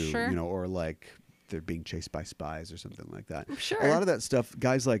stuff too. Sure. Or like they're being chased by spies or something like that. Sure. A lot of that stuff,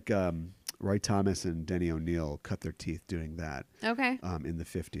 guys like Roy Thomas and Denny O'Neil cut their teeth doing that. Okay. In the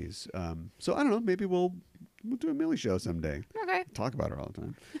 50s. So I don't know, maybe we'll do a Millie show someday. Okay. Talk about her all the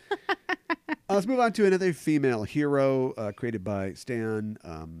time. Let's move on to another female hero created by Stan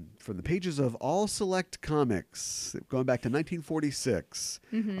from the pages of All Select Comics, going back to 1946.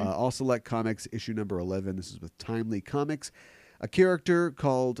 All Select Comics, issue number 11. This is with Timely Comics. A character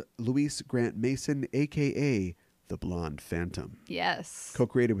called Louise Grant Mason, a.k.a. the Blonde Phantom. Yes.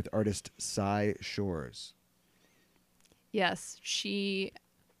 Co-created with artist Cy Shores. Yes. She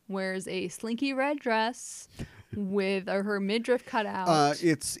wears a slinky red dress with her midriff cut out.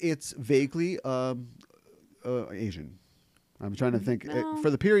 It's vaguely Asian. I'm trying to think. No. For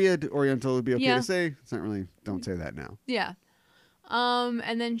the period, Oriental would be okay Yeah. to say. It's not really. Don't say that now. Yeah.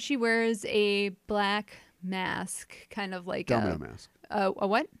 And then she wears a black mask, kind of like Domino mask. a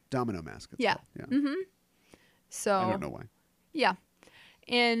what? Domino mask. It's Yeah. called. Yeah. Mm-hmm. So I don't know why. Yeah.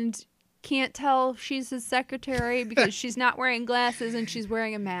 And can't tell she's his secretary because she's not wearing glasses and she's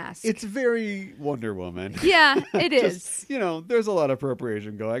wearing a mask. It's very Wonder Woman. Yeah, it is. Just, there's a lot of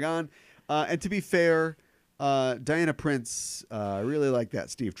appropriation going on. And to be fair, Diana Prince really liked that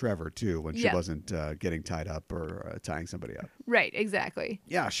Steve Trevor, too, when she Yeah. wasn't getting tied up or tying somebody up. Right, exactly.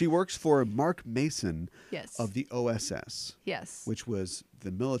 Yeah, she works for Mark Mason Yes. of the OSS, Yes. which was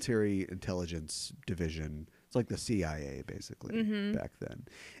the military intelligence division. It's like the CIA, basically, back then.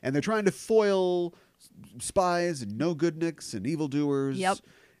 And they're trying to foil spies and no-goodniks and evildoers Yep.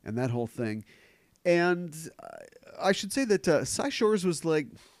 and that whole thing. And I should say that Cy Shores was like...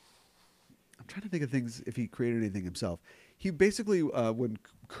 I'm trying to think of things if he created anything himself. He basically, when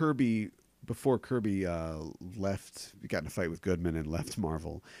before Kirby left, got in a fight with Goodman and left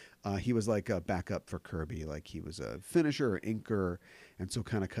Marvel, he was like a backup for Kirby. Like he was a finisher or inker, and so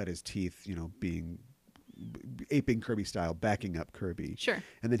kind of cut his teeth, aping Kirby style, backing up Kirby. Sure.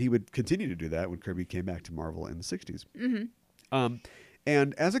 And then he would continue to do that when Kirby came back to Marvel in the 60s. Mm-hmm.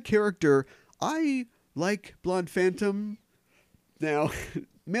 And as a character, I like Blonde Phantom. Now,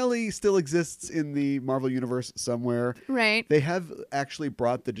 Millie still exists in the Marvel Universe somewhere. Right. They have actually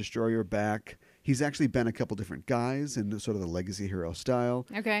brought the Destroyer back. He's actually been a couple different guys in sort of the legacy hero style.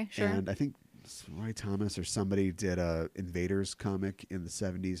 Okay, sure. And I think Roy Thomas or somebody did a Invaders comic in the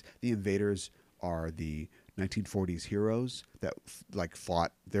 70s. The Invaders are the 1940s heroes that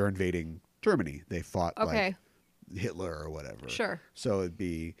fought. They're invading Germany. They fought like Hitler or whatever. Sure. So it'd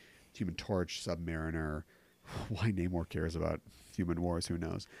be Human Torch, Submariner. Why Namor cares about human wars? Who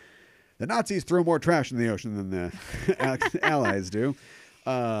knows? The Nazis throw more trash in the ocean than the Allies do.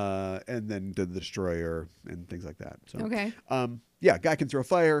 And then the Destroyer and things like that. So, Okay. Yeah, guy can throw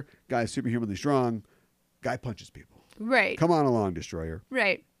fire. Guy's superhumanly strong. Guy punches people. Right. Come on along, Destroyer.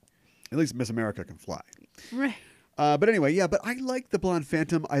 Right. At least Miss America can fly. Right. But anyway, yeah, but I like the Blonde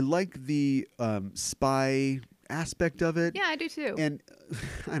Phantom. I like the spy aspect of it. Yeah, I do too. And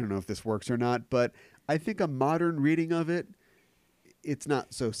I don't know if this works or not, but I think a modern reading of it it's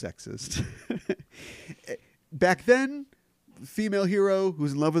not so sexist. Back then, female hero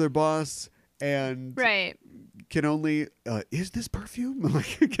who's in love with her boss and Right. can only is this perfume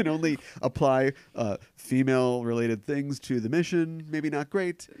like can only apply female related things to the mission. Maybe not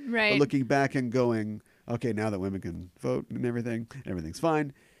great. Right. But looking back and going, okay, now that women can vote and everything's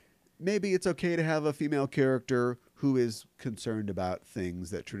fine. Maybe it's okay to have a female character who is concerned about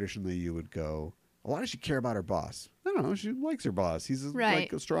things that traditionally you would go, why does she care about her boss? I don't know. She likes her boss. He's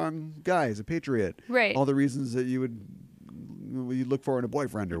like a strong guy. He's a patriot. Right. All the reasons that you look for in a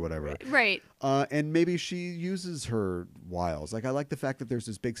boyfriend or whatever. Right. And maybe she uses her wiles. Like, I like the fact that there's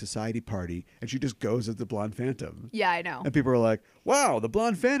this big society party and she just goes as the Blonde Phantom. Yeah, I know. And people are like, wow, the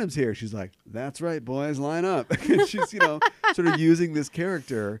Blonde Phantom's here. She's like, that's right, boys, line up. And she's, sort of using this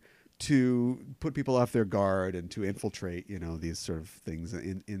character to put people off their guard and to infiltrate, these sort of things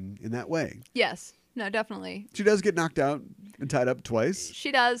in that way. Yes. No, definitely. She does get knocked out and tied up twice.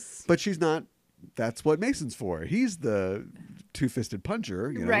 She does. But she's not. That's what Mason's for. He's the two-fisted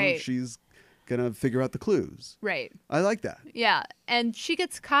puncher. Right. She's going to figure out the clues. Right. I like that. Yeah. And she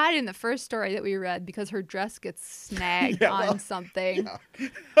gets caught in the first story that we read because her dress gets snagged on something.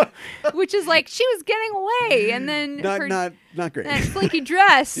 Yeah. Which is like she was getting away and then not great. That slinky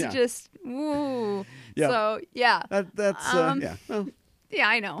dress Yeah. just woo. Yeah. So yeah. That's yeah. Well, yeah,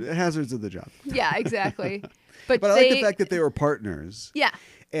 I know. hazards of the job. Yeah, exactly. But I like the fact that they were partners. Yeah.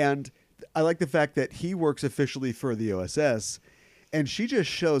 And I like the fact that he works officially for the OSS and she just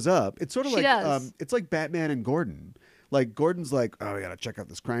shows up. It's sort of it's like Batman and Gordon. Like Gordon's like, oh, we got to check out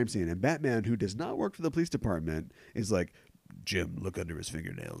this crime scene. And Batman, who does not work for the police department, is like, Jim, look under his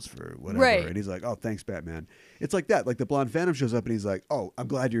fingernails for whatever. Right. And he's like, oh, thanks, Batman. It's like that. Like the Blonde Phantom shows up and he's like, oh, I'm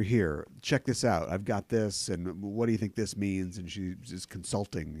glad you're here. Check this out. I've got this. And what do you think this means? And she's just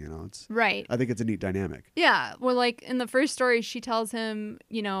consulting, It's right. I think it's a neat dynamic. Yeah. Well, like in the first story, she tells him,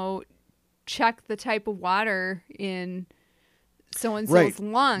 check the type of water in so-and-so's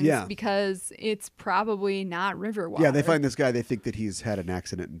lungs because it's probably not river water. Yeah, they find this guy. They think that he's had an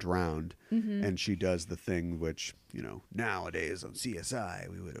accident and drowned. Mm-hmm. And she does the thing which, nowadays on CSI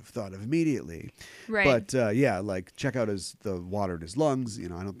we would have thought of immediately. Right. But, like check out the water in his lungs.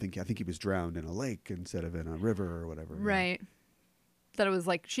 I think he was drowned in a lake instead of in a river or whatever. Right. That it was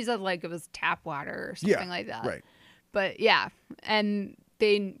like, she said like it was tap water or something like that. Right. But yeah. And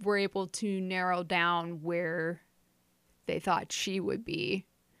they were able to narrow down where they thought she would be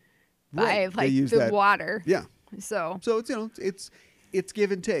by like the water. Yeah. So it's it's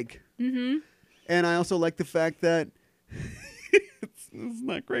give and take. Mm-hmm. And I also like the fact that it's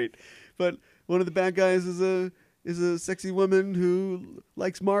not great, but one of the bad guys is a sexy woman who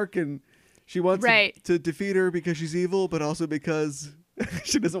likes Mark and she wants to defeat her because she's evil, but also because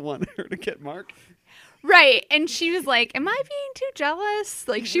she doesn't want her to get Mark. Right. And she was like, am I being too jealous?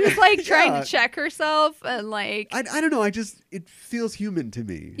 Like, she was like trying to check herself and like. I don't know. It feels human to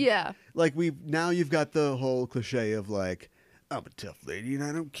me. Yeah. Like now you've got the whole cliche of like, I'm a tough lady and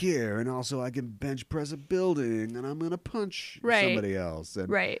I don't care. And also I can bench press a building and I'm going to punch somebody else.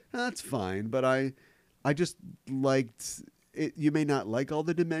 And that's fine. But I just liked it. You may not like all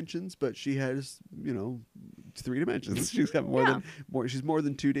the dimensions, but she has, 3 dimensions. She's got she's more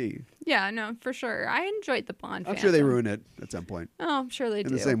than 2D. Yeah, no, for sure. I enjoyed the Blonde Phantom. I'm sure they ruin it at some point. Oh, I'm sure they do.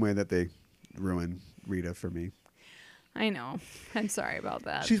 In the same way that they ruin Rita for me. I know. I'm sorry about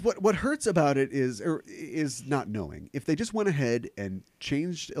that. What hurts about it is not knowing. If they just went ahead and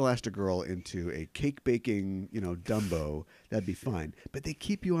changed Elastigirl into a cake baking, Dumbo, that'd be fine. But they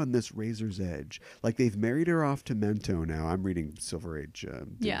keep you on this razor's edge. Like they've married her off to Mento now. I'm reading Silver Age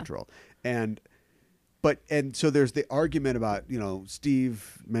Doom Patrol. And so there's the argument about,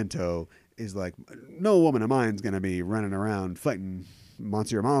 Steve Mento is like, no woman of mine's going to be running around fighting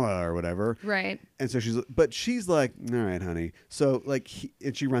Monsieur Mama or whatever. Right. And so she's like, all right, honey. So like,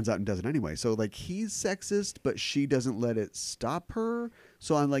 and she runs out and does it anyway. So like he's sexist, but she doesn't let it stop her.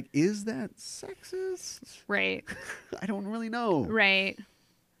 So I'm like, is that sexist? Right. I don't really know. Right.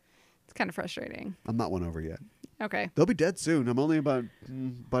 It's kind of frustrating. I'm not won over yet. Okay. They'll be dead soon. I'm only about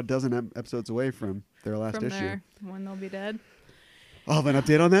a dozen episodes away from their last issue. When they'll be dead. I'll have an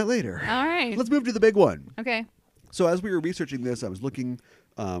update on that later. All right. Let's move to the big one. Okay. So as we were researching this, I was looking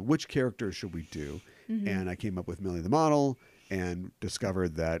which characters should we do, Mm-hmm. and I came up with Millie the Model and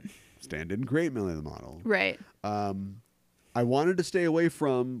discovered that Stan didn't create Millie the Model. Right. I wanted to stay away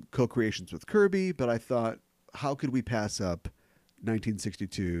from co-creations with Kirby, but I thought, how could we pass up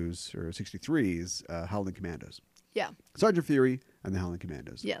 1962's or 63's Howling Commandos? Yeah. Sergeant Fury and the Howling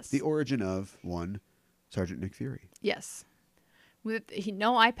Commandos. Yes. The origin of one Sergeant Nick Fury. Yes. With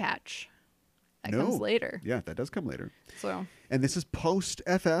no eye patch. That comes later. Yeah, that does come later. So. And this is post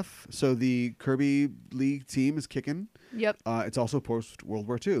FF, so the Kirby League team is kicking. Yep. It's also post World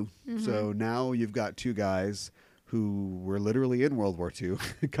War II. So now you've got two guys who were literally in World War II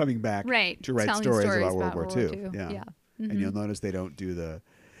coming back to write stories about World War II. Yeah. And you'll notice they don't do the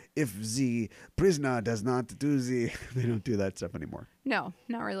if the prisoner does not do the they don't do that stuff anymore. No,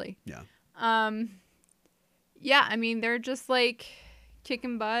 not really. Yeah. Yeah, I mean they're just like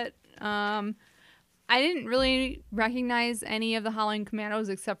kicking butt. I didn't really recognize any of the Howling Commandos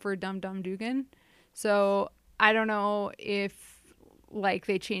except for Dum Dum Dugan. So I don't know if like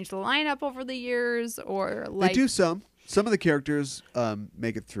they changed the lineup over the years or like they do some. Some of the characters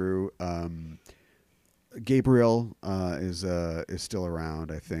make it through. Gabriel is still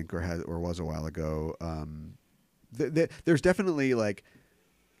around, I think, or was a while ago. There's definitely like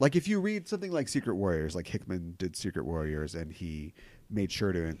if you read something like Secret Warriors, like Hickman did Secret Warriors, and he made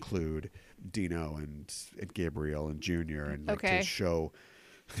sure to include Dino and Gabriel and Junior, and to show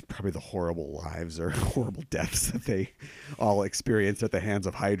probably the horrible lives or horrible deaths that they all experienced at the hands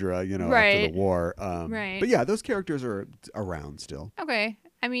of Hydra, after the war. But yeah, those characters are around still. Okay,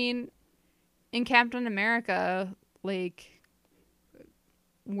 I mean, in Captain America, like,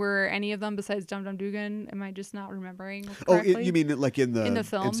 were any of them besides Dum Dum Dugan? Am I just not remembering correctly? Oh, you mean like in the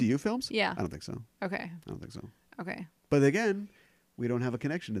film? MCU films? Yeah. I don't think so. Okay. I don't think so. Okay. But again, we don't have a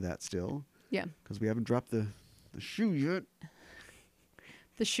connection to that still. Yeah. Because we haven't dropped the shoe yet.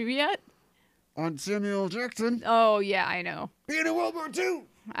 The shoe yet? On Samuel Jackson. Oh, yeah, I know. Being in World War II.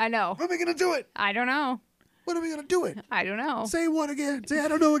 I know. When are we going to do it? I don't know. When are we going to do it? I don't know. Say what again? Say I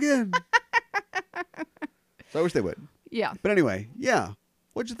don't know again. So I wish they would. Yeah. But anyway, yeah.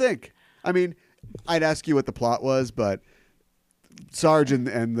 What'd you think? I mean, I'd ask you what the plot was, but Sarge and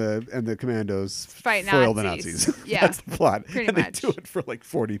the commandos foil the Nazis. Yeah. That's the plot. Pretty much. They do it for like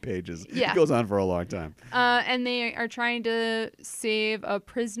 40 pages. Yeah. It goes on for a long time. And they are trying to save a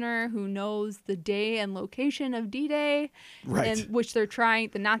prisoner who knows the day and location of D-Day. Right. And which the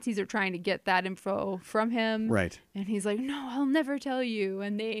Nazis are trying to get that info from him. Right. And he's like, no, I'll never tell you.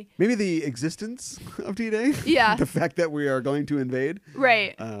 And maybe the existence of D-Day. Yeah. The fact that we are going to invade.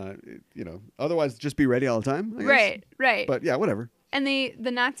 Right. Otherwise just be ready all the time, I guess. Right. But yeah, whatever. And the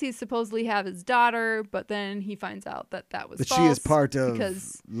Nazis supposedly have his daughter, but then he finds out that was false. She is part of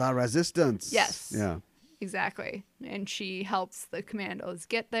La Resistance. Yes. Yeah. Exactly. And she helps the commandos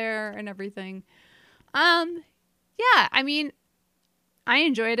get there and everything. Yeah, I mean, I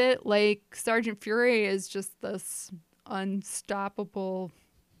enjoyed it. Like, Sergeant Fury is just this unstoppable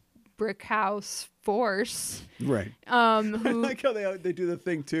brick house force. Right. Who, I like how they do the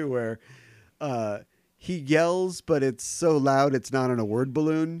thing, too, where he yells, but it's so loud it's not on a word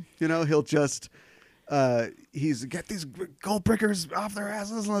balloon. He'll just... he's get these gold prickers off their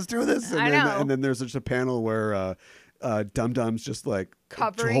asses and let's do this. And then there's just a panel where Dum Dum's just like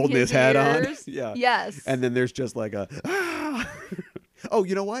covering holding his head on. Yeah. Yes. And then there's just like a Oh,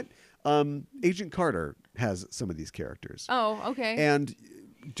 you know what? Agent Carter has some of these characters. Oh, okay. And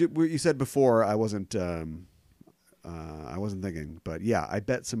you said before I wasn't thinking, but yeah, I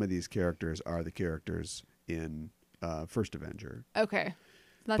bet some of these characters are the characters in First Avenger. Okay.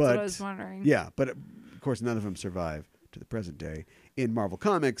 That's what I was wondering. Yeah, but of course, none of them survive to the present day. In Marvel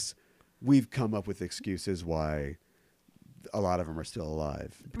Comics, we've come up with excuses why a lot of them are still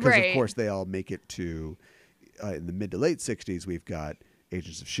alive. Because, of course, they all make it to, in the mid to late 60s, we've got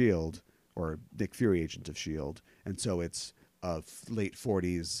Agents of S.H.I.E.L.D., or Nick Fury Agents of S.H.I.E.L.D., and so it's late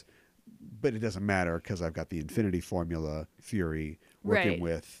 40s, but it doesn't matter because I've got the Infinity Formula Fury working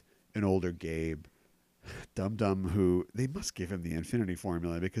with an older Gabe. Dum Dum, who they must give him the Infinity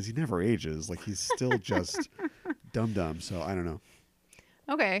Formula because he never ages. Like he's still just Dum Dum. So I don't know.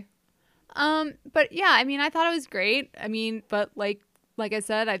 Okay. But yeah, I mean, I thought it was great. I mean, but like I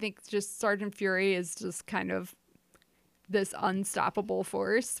said, I think just Sergeant Fury is just kind of this unstoppable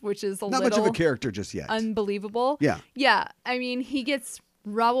force, which is not much of a character just yet. Unbelievable. Yeah. Yeah. I mean, he gets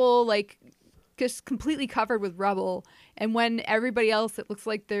rubble, like just completely covered with rubble, and when everybody else, it looks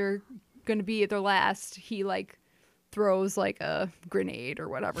like they're going to be at their last, he like throws like a grenade or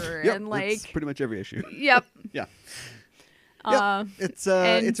whatever. Yep, and like that's pretty much every issue. Yep. Yeah. It's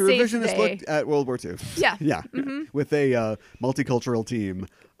a revisionist look at World War II. Yeah. Yeah. Mm-hmm. With a multicultural team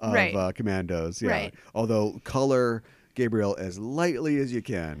of commandos. Yeah. Right. Although color Gabriel as lightly as you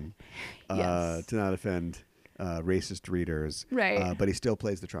can yes. to not offend racist readers. Right. But he still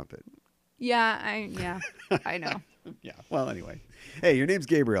plays the trumpet. Yeah, I know. Yeah. Well, anyway. Hey, your name's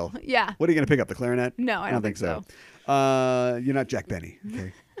Gabriel. Yeah. What are you going to pick up? The clarinet? No, I don't think so. You're not Jack Benny.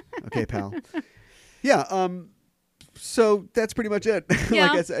 Okay. Okay, pal. Yeah. So that's pretty much it. Yeah.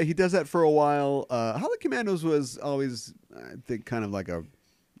 Like I said, he does that for a while. Holland Commandos was always, I think, kind of like a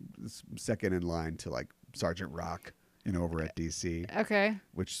second in line to like Sergeant Rock, over at DC. Okay.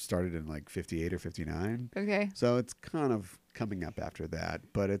 Which started in like 58 or 59. Okay. So it's kind of coming up after that.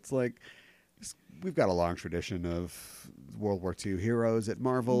 But it's like, we've got a long tradition of World War II heroes at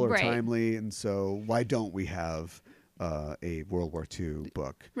Marvel or Right. Timely. And so why don't we have a World War II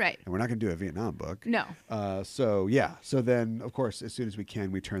book? Right. And we're not going to do a Vietnam book. No. So then, of course, as soon as we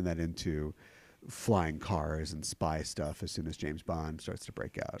can, we turn that into flying cars and spy stuff as soon as James Bond starts to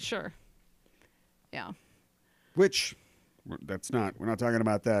break out. Sure. Yeah. Which, we're not talking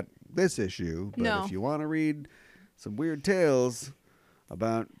about that this issue. But No. if you want to read some weird tales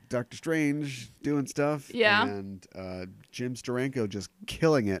about Doctor Strange doing stuff Yeah. and Jim Steranko just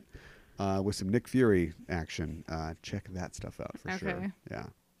killing it with some Nick Fury action, check that stuff out for sure. Yeah.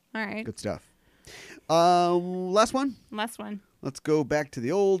 All right. Good stuff. Last one. Last one. Let's go back to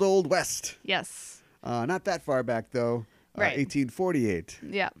the old West. Yes. Not that far back, though. Right. 1848.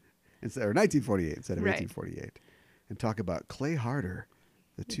 Yeah. Or 1948 instead of Right. 1848. And talk about Clay Harder,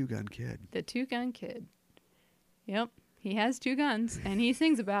 the two-gun kid. The two-gun kid. Yep. He has two guns, and he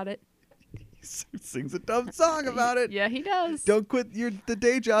sings about it. He sings a dumb song about it. Yeah, he does. Don't quit the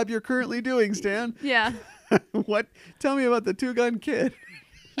day job you're currently doing, Stan. Yeah. What? Tell me about the two-gun kid.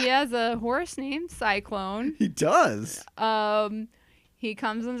 He has a horse named Cyclone. He does. He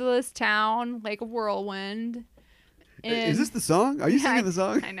comes into this town like a whirlwind. Is this the song? Are you singing the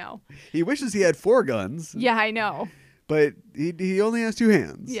song? I know. He wishes he had 4 guns. Yeah, I know. But he only has 2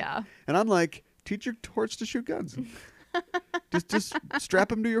 hands. Yeah. And I'm like, teach your horse to shoot guns. just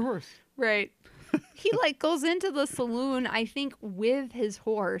strap him to your horse. Right. He like goes into the saloon, I think, with his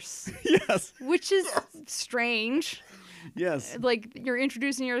horse. Yes. Which is strange. Yes. Like, you're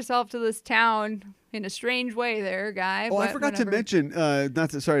introducing yourself to this town in a strange way there, guy. Oh, I but forgot whatever. to mention,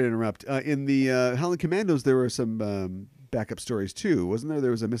 sorry to interrupt, in the Holland Commandos, there were some backup stories, too. Wasn't there?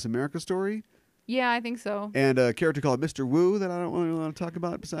 There was a Miss America story. Yeah, I think so. And a character called Mr. Wu that I don't really want to talk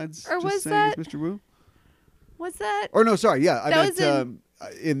about besides Or just was saying that- it's Mr. Wu. Was that? Or no, sorry, yeah. I That meant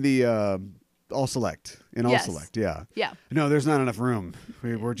was in the All Select. In All Yes. Select, yeah. Yeah. No, there's not enough room.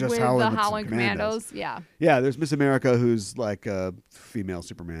 We're just With howling the with some Holland Commandos. Yeah. Yeah, there's Miss America, who's like a female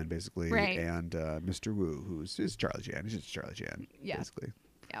Superman, basically. Right. And Mr. Wu, is Charlie Chan. He's just Charlie Chan, Yeah. basically.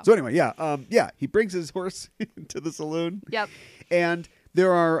 Yeah. So anyway, he brings his horse into the saloon. Yep. And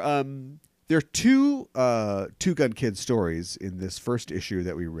there are 2 Two-Gun Kid stories in this first issue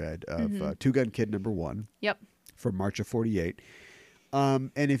that we read of Two-Gun Kid #1 Yep. from March of 48.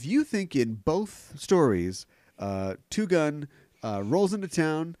 And if you think in both stories, Two-Gun rolls into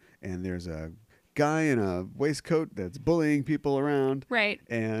town and there's a guy in a waistcoat that's bullying people around. Right.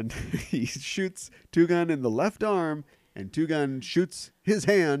 And he shoots Two-Gun in the left arm and Two-Gun shoots his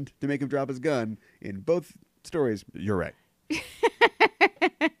hand to make him drop his gun. In both stories, you're right.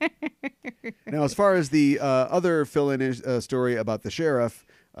 Now, as far as the other fill-in story about the sheriff,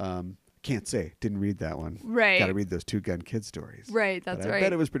 can't say. Didn't read that one. Right. Got to read those Two-Gun Kid stories. Right. That's But I right.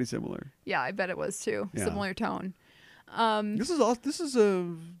 bet it was pretty similar. Yeah, I bet it was too. Yeah. Similar tone. This is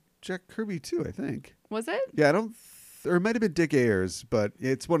Jack Kirby too, I think. Was it? Yeah, I don't. Or it might have been Dick Ayers, but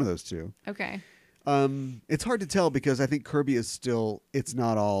it's one of those two. Okay. It's hard to tell because I think Kirby is still. It's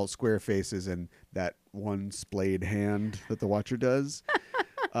not all square faces and that one splayed hand that the Watcher does.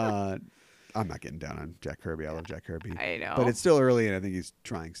 I'm not getting down on Jack Kirby. I love Jack Kirby. I know. But it's still early, and I think he's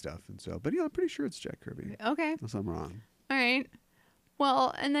trying stuff, and so. But yeah, I'm pretty sure it's Jack Kirby. Okay. Unless I'm wrong. All right.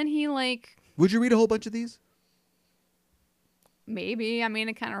 Well, and then he like Would you read a whole bunch of these? maybe. I mean,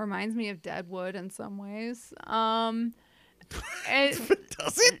 it kind of reminds me of Deadwood in some ways. Does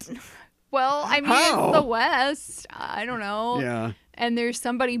it? Well, I mean, How? it's the West. I don't know. Yeah. And there's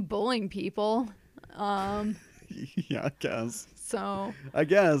somebody bullying people. Yeah, I guess. So. I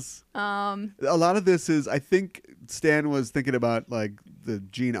guess. A lot of this is, I think Stan was thinking about like the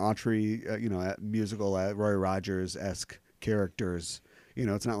Gene Autry, musical Roy Rogers-esque characters.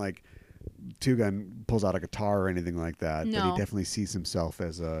 It's not like Two-Gun pulls out a guitar or anything like that. But No. he definitely sees himself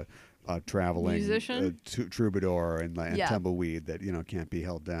as a traveling Musician? troubadour and Yeah. tumbleweed that can't be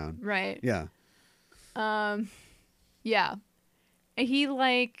held down. Right. Yeah. Yeah. And he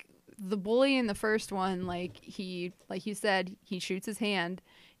like the bully in the first one, like you said, he shoots his hand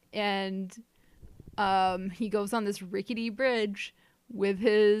and he goes on this rickety bridge with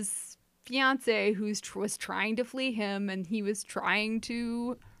his fiance who was trying to flee him and he was trying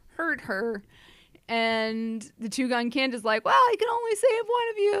to hurt her. And the Two-Gun Kid is like, well, I can only save one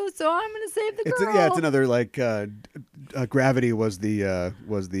of you, so I'm going to save the girl. It's another like Gravity was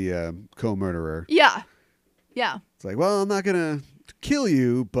the co-murderer. Yeah. Yeah. It's like, well, I'm not gonna kill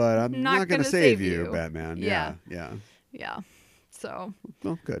you, but I'm not gonna save you, you. Batman. Yeah. Yeah. Yeah. So.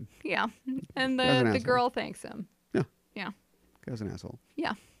 Well, good. Yeah. And Guy's an the asshole. girl thanks him. Yeah. Yeah. Guy's an asshole.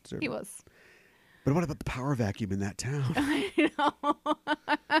 Yeah. Deserved He it. was. But what about the power vacuum in that town? I know.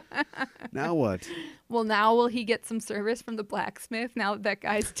 Now what? Well, now will he get some service from the blacksmith now that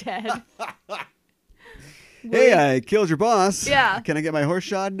guy's dead? Hey, I killed your boss. Yeah. Can I get my horse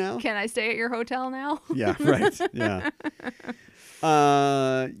shod now? Can I stay at your hotel now? Yeah, right. Yeah.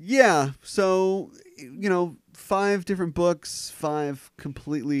 Yeah. So, 5 different books, 5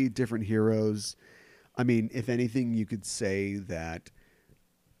 completely different heroes. I mean, if anything, you could say that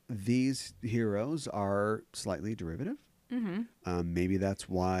these heroes are slightly derivative. Mm-hmm. Maybe that's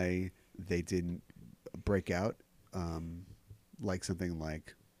why they didn't break out like something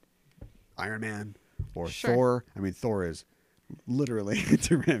like Iron Man or Sure. Thor. I mean, Thor is literally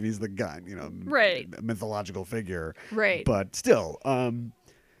derivative. He's the god, Right. mythological figure. Right. But still,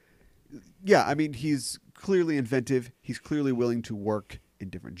 yeah, I mean, he's clearly inventive. He's clearly willing to work in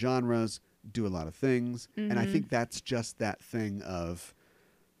different genres, do a lot of things. And I think that's just that thing of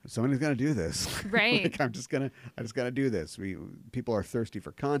somebody's got to do this. Right. Like, I just got to do this. People are thirsty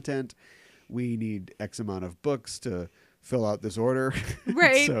for content. We need X amount of books to fill out this order.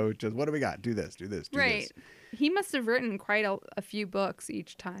 Right. So just what do we got? Do this, do this, do Right. this. He must have written quite a few books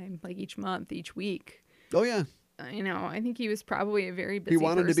each time, like each month, each week. Oh, yeah. I think he was probably a very busy He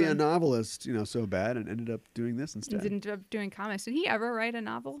wanted to be a person. novelist, so bad, and ended up doing this He instead. ended up doing comics. Did he ever write a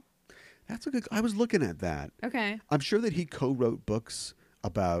novel? That's a good. I was looking at that. Okay. I'm sure that he co-wrote books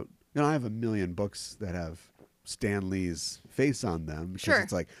about. I have a million books that have Stan Lee's face on them because Sure.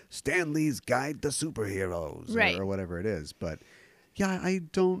 it's like Stan Lee's Guide to Superheroes, Right. or whatever it is. But yeah, I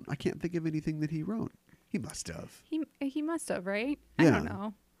can't think of anything that he wrote. He must have. He must have, right? Yeah. I don't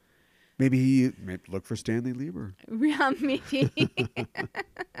know. Maybe he look for Stanley Lieber. Yeah, maybe.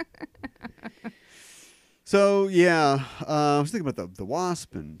 So yeah, I was thinking about the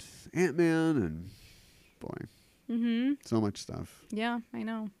Wasp and Ant-Man and boy, so much stuff. Yeah, I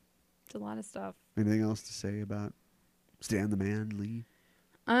know. It's a lot of stuff. Anything else to say about Stan the Man Lee?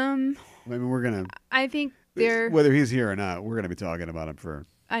 I I mean, we're gonna think there. whether he's here or not, we're gonna be talking about him for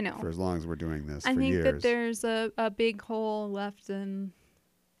I know. as long as we're doing this. I for think years. that there's a big hole left in,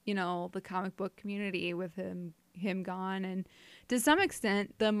 the comic book community with him gone, and to some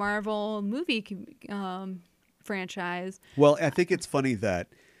extent the Marvel movie franchise. Well, I think it's funny that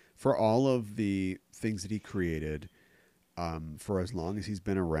for all of the things that he created, for as long as he's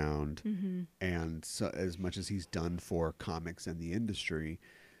been around, and so, as much as he's done for comics and the industry,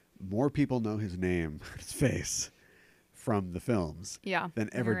 more people know his name, his face, from the films Yeah, than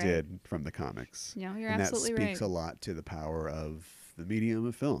ever you're right. did from the comics. Yeah, you're and absolutely that speaks right. a lot to the power of the medium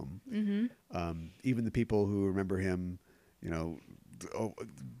of film. Mm-hmm. Even the people who remember him,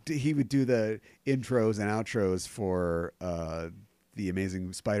 he would do the intros and outros for the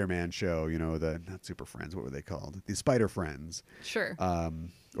Amazing Spider-Man show. The not Super Friends, what were they called? The Spider Friends, Sure.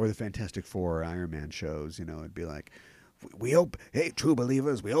 or the Fantastic Four or Iron Man shows. It'd be like, hey, true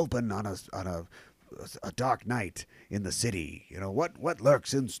believers, we open on a dark night in the city. What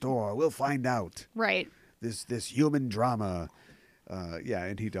lurks in store? We'll find out. Right. This human drama. Yeah,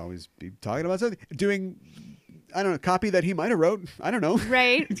 and he'd always be talking about something, doing, I don't know, copy that he might have wrote. I don't know.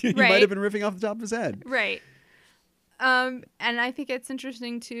 Right. He right. might have been riffing off the top of his head. Right. And I think it's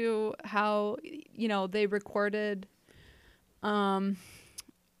interesting too how they recorded quite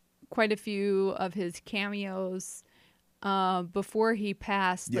a few of his cameos before he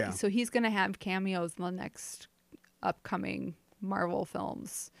passed. Yeah. So he's going to have cameos in the next upcoming Marvel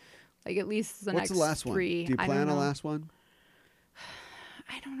films. Like at least the What's next the last 3. one? Do you I plan don't a know. last one?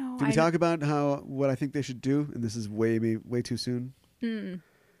 I don't know. Did we talk about what I think they should do? And this is way too soon. Do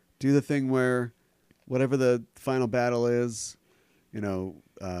the thing where whatever the final battle is, we have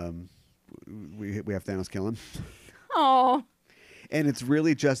Thanos kill him. Oh. And it's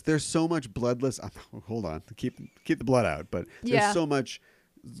really just, there's so much bloodless. Hold on, keep the blood out. But there's so much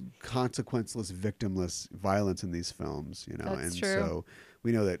consequenceless, victimless violence in these films, That's and true. so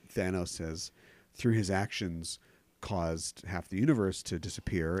we know that Thanos has, through his actions, caused half the universe to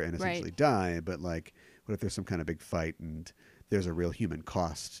disappear and essentially die. But like, what if there's some kind of big fight and there's a real human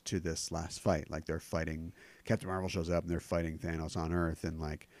cost to this last fight? Like they're fighting, Captain Marvel shows up and they're fighting Thanos on Earth, and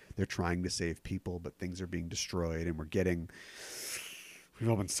like they're trying to save people, but things are being destroyed, and we've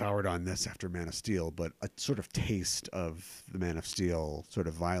all been soured on this after Man of Steel, but a sort of taste of the Man of Steel sort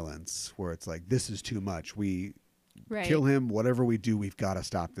of violence where it's like, this is too much. We kill him, whatever we do, we've got to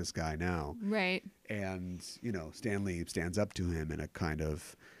stop this guy now. Right. And, Stan Lee stands up to him in a kind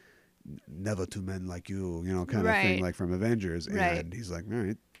of never two men like you, you know, kind of Right. thing, like from Avengers. Right. And he's like, all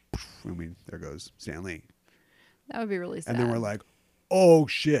right. And there goes Stan Lee. That would be really sad. And then we're like, oh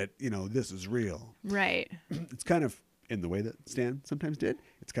shit, you know, this is real. right. It's kind of in the way that Stan sometimes did.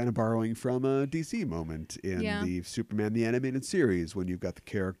 It's kind of borrowing from a DC moment in the Superman the Animated Series, when you've got the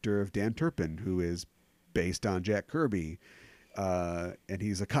character of Dan Turpin, who is based on Jack Kirby, and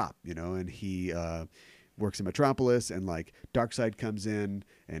he's a cop, you know, and he works in Metropolis, and like Darkseid comes in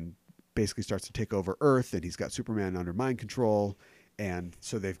and basically starts to take over Earth, and he's got Superman under mind control, and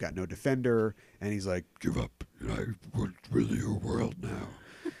so they've got no defender, and he's like, give up, I want really your world now.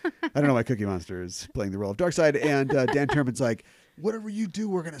 I don't know why Cookie Monster is playing the role of Darkseid, and Dan Turpin's like, whatever you do,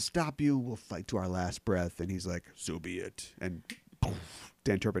 we're going to stop you, we'll fight to our last breath, and he's like, so be it, and poof,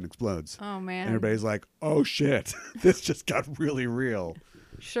 Dan Turpin explodes. Oh, man. And everybody's like, oh shit, this just got really real.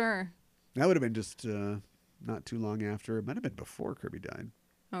 Sure. That would have been just not too long after, it might have been before Kirby died.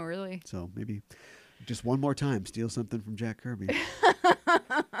 Oh, really? So maybe just one more time, steal something from Jack Kirby.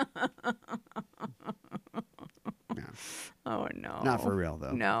 Yeah. Oh, no. Not for real,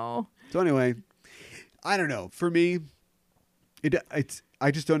 though. No. So anyway, I don't know. For me, it's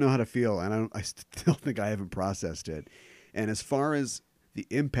I just don't know how to feel, and I still think I haven't processed it. And as far as the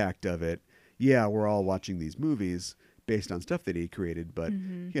impact of it, yeah, we're all watching these movies based on stuff that he created, but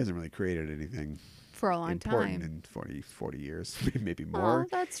he hasn't really created anything For a long important time. in 40 years, maybe more. Oh,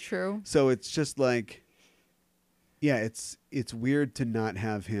 that's true. So it's just like, yeah, it's weird to not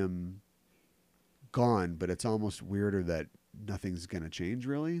have him gone, but it's almost weirder that nothing's going to change,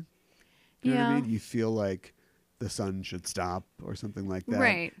 really. You know what I mean? You feel like the sun should stop or something like that.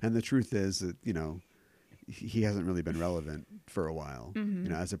 Right. And the truth is that, you know, he hasn't really been relevant for a while. You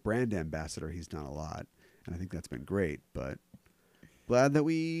know, as a brand ambassador, he's done a lot, and I think that's been great, but glad that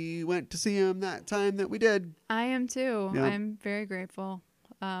we went to see him that time that we did. I am too. Yeah. I'm very grateful.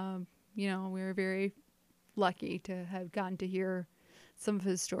 You know, we were very lucky to have gotten to hear some of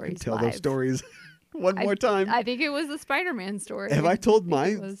his stories. Tell live. those stories one more time. I think it was the Spider-Man story. Have I told think my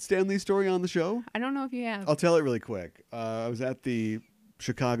it was. Stan Lee story on the show? I don't know if you have. I'll tell it really quick. I was at the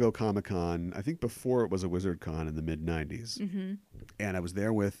Chicago Comic-Con, I think before it was a WizardCon in the mid-'90s. And I was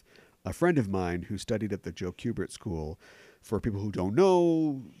there with a friend of mine who studied at the Joe Kubert School. For people who don't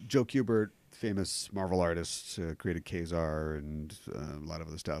know, Joe Kubert, famous Marvel artist, created Kazar and a lot of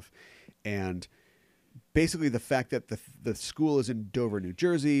other stuff. And basically the fact that the school is in Dover, New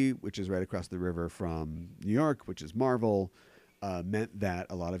Jersey, which is right across the river from New York, which is Marvel, meant that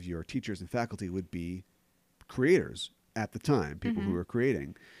a lot of your teachers and faculty would be creators at the time, people who were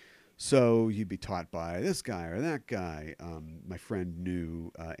creating. So you'd be taught by this guy or that guy. My friend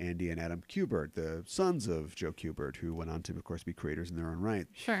knew Andy and Adam Kubert, the sons of Joe Kubert, who went on to, of course, be creators in their own right.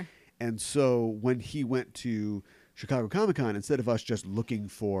 Sure. And so when he went to Chicago Comic-Con, instead of us just looking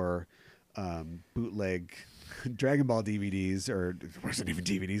for bootleg Dragon Ball DVDs, or it wasn't even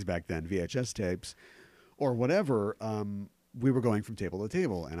DVDs back then, VHS tapes, or whatever, we were going from table to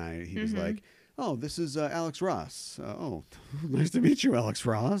table. And he was like, oh, this is Alex Ross. Oh, nice to meet you, Alex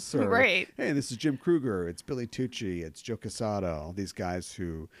Ross. Or, Right. hey, this is Jim Kruger. It's Billy Tucci. It's Joe Quesada. All these guys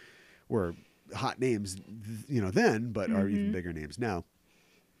who were hot names, you know, then, but are even bigger names now.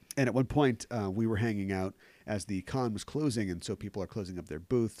 And at one point, we were hanging out as the con was closing, and so people are closing up their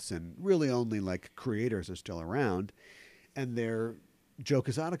booths, and really only like creators are still around. And Joe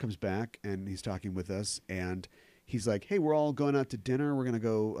Quesada comes back, and he's talking with us, and he's like, hey, we're all going out to dinner. We're going to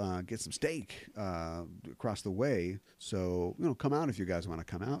go get some steak across the way. So, you know, come out if you guys want to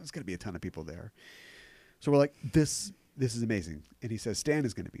come out. There's going to be a ton of people there. So we're like, this is amazing. And he says Stan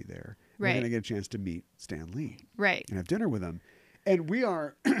is going to be there. Right. We're going to get a chance to meet Stan Lee. Right. And have dinner with him. And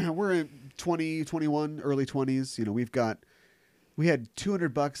we're in 20, 21, early 20s. You know, we had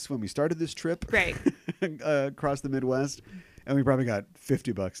 $200 when we started this trip. Right. Across the Midwest. And we probably got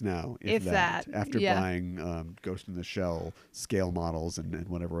 $50 now, if that, after yeah. buying Ghost in the Shell scale models and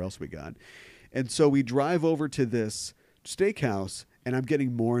whatever else we got. And so we drive over to this steakhouse, and I'm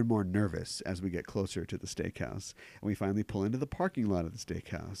getting more and more nervous as we get closer to the steakhouse. And we finally pull into the parking lot of the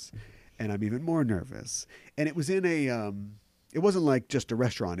steakhouse, and I'm even more nervous. And it was in it wasn't like just a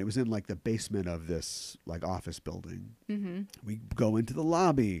restaurant. It was in like the basement of this like office building. We go into the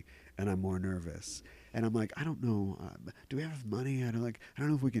lobby, and I'm more nervous. And I'm like, I don't know. Do we have money? I don't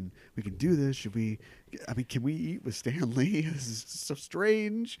know if we can do this. Should we? I mean, can we eat with Stan Lee? This is so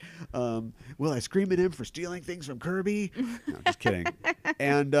strange. Will I scream at him for stealing things from Kirby? No, just kidding.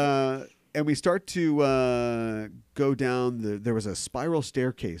 And we start to go down there was a spiral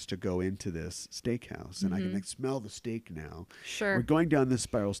staircase to go into this steakhouse, and I can smell the steak now. Sure. We're going down this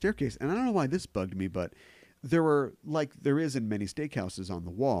spiral staircase, and I don't know why this bugged me, but there were, like there is in many steakhouses on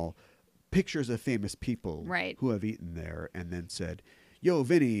the wall, pictures of famous people who have eaten there, and then said, "Yo,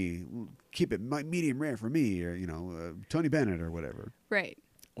 Vinny, keep it medium rare for me," or Tony Bennett or whatever. Right.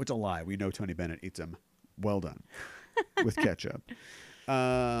 Which a lie. We know Tony Bennett eats them well done with ketchup.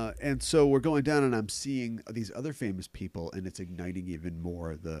 And so we're going down, and I'm seeing these other famous people, and it's igniting even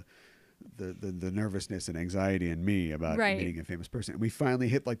more the nervousness and anxiety in me about meeting a famous person. And we finally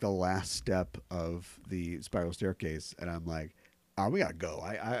hit like the last step of the spiral staircase, and I'm like, "Oh, we gotta go.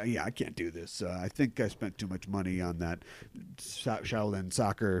 I can't do this. I think I spent too much money on that Shaolin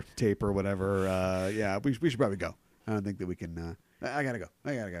soccer tape or whatever. We should probably go. I don't think that we can. I gotta go.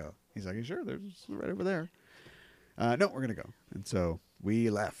 He's like, "You sure? There's right over there." No, we're gonna go. And so we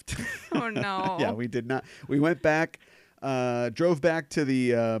left. Oh no. Yeah, we did not. We went back. Drove back to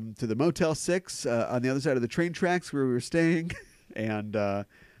the Motel 6 on the other side of the train tracks where we were staying, and I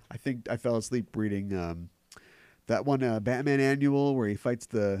think I fell asleep reading that one Batman annual where he fights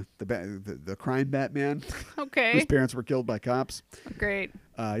the crime Batman. Okay. Whose parents were killed by cops. Great.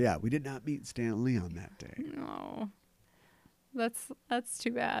 Yeah, we did not meet Stan Lee on that day. No, that's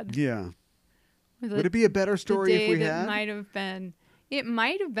too bad. Yeah. Would it be a better story if we had? It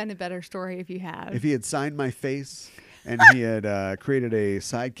might have been a better story if you had. If he had signed my face. And he had created a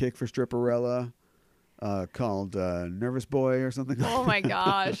sidekick for Stripperella called Nervous Boy or something. Oh, my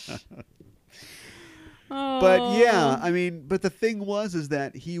gosh. But, yeah, I mean, but the thing is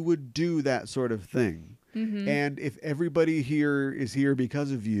that he would do that sort of thing. Mm-hmm. And if everybody here is here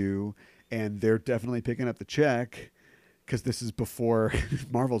because of you, and they're definitely picking up the check, because this is before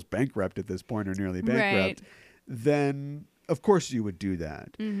Marvel's bankrupt at this point or nearly bankrupt, then, of course, you would do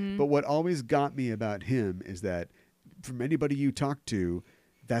that. Mm-hmm. But what always got me about him is that from anybody you talk to,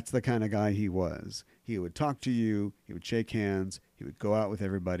 that's the kind of guy he was. He would talk to you. He would shake hands. He would go out with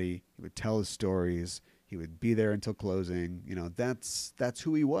everybody. He would tell his stories. He would be there until closing. That's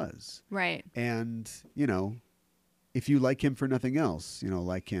who he was. Right. And, if you like him for nothing else,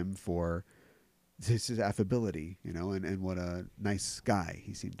 like him for his affability, and what a nice guy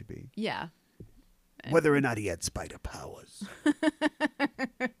he seemed to be. Yeah. Whether or not he had spider powers.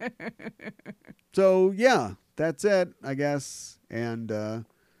 So, yeah, that's it, I guess. And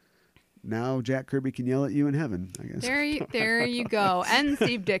now Jack Kirby can yell at you in heaven, I guess. There you go. And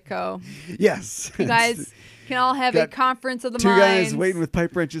Steve Ditko. Yes. You guys can all have a conference of the two minds. guys waiting with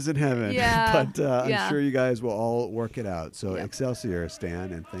pipe wrenches in heaven. Yeah. But I'm sure you guys will all work it out. So Excelsior,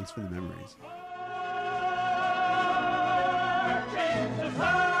 Stan, and thanks for the memories.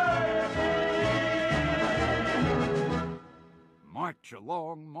 March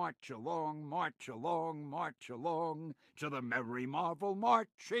along, march along, march along, march along to the Merry Marvel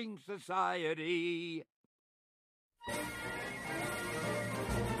Marching Society.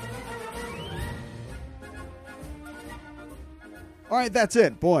 All right, that's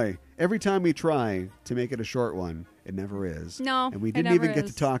it. Boy, every time we try to make it a short one, it never is. No, and we didn't even get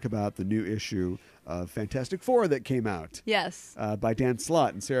to talk about the new issue of Fantastic Four that came out. Yes. By Dan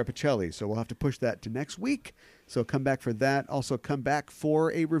Slott and Sarah Pichelli. So we'll have to push that to next week. So come back for that. Also come back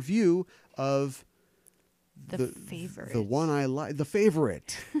for a review of the favorite. The one I like. The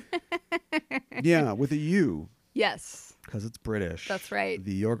favorite. Yeah, with a U. Yes. Because it's British. That's right.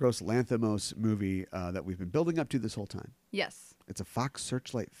 The Yorgos Lanthimos movie that we've been building up to this whole time. Yes. It's a Fox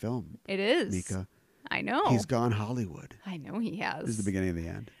Searchlight film. It is. Mika. I know. He's gone Hollywood. I know he has. This is the beginning of the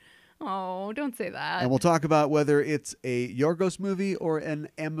end. Oh, don't say that. And we'll talk about whether it's a Yorgos movie or an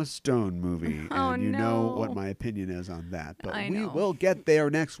Emma Stone movie. Oh, and you know what my opinion is on that. But we will get there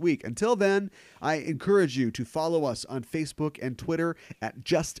next week. Until then, I encourage you to follow us on Facebook and Twitter at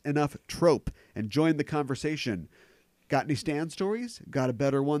Just Enough Trope and join the conversation. Got any Stan stories? Got a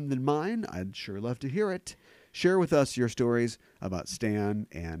better one than mine? I'd sure love to hear it. Share with us your stories about Stan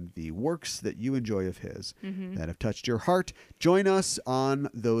and the works that you enjoy of his that have touched your heart. Join us on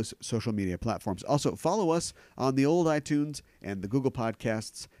those social media platforms. Also, follow us on the old iTunes and the Google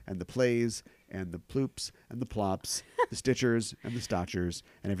Podcasts and the Plays and the Ploops and the Plops, the Stitchers and the Stotchers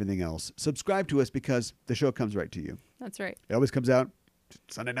and everything else. Subscribe to us because the show comes right to you. That's right. It always comes out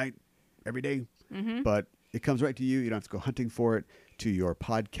Sunday night, every day. But it comes right to you. You don't have to go hunting for it, to your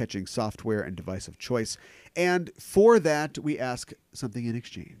pod-catching software and device of choice. And for that, we ask something in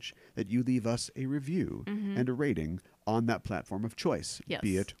exchange, that you leave us a review and a rating on that platform of choice,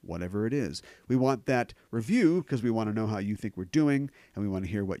 be it whatever it is. We want that review because we want to know how you think we're doing, and we want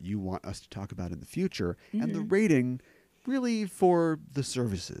to hear what you want us to talk about in the future. And the rating really for the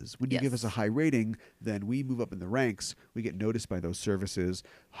services. When you give us a high rating, then we move up in the ranks. We get noticed by those services.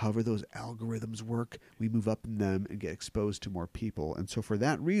 However those algorithms work, we move up in them and get exposed to more people. And so for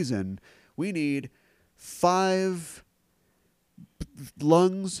that reason, we need 5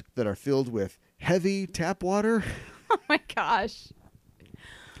 lungs that are filled with heavy tap water. Oh my gosh.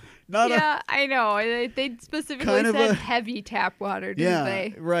 Not I know. They specifically kind of said heavy tap water, didn't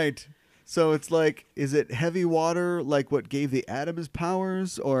they? Right. So it's like, is it heavy water like what gave the Atom his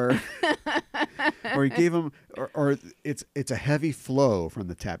powers, or or he gave him, or it's a heavy flow from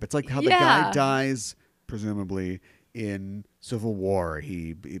the tap. It's like how the guy dies, presumably in Civil War.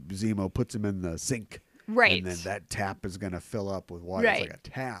 Zemo puts him in the sink, right? And then that tap is going to fill up with water. Right. It's like a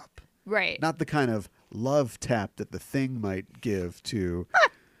tap, right? Not the kind of love tap that the Thing might give to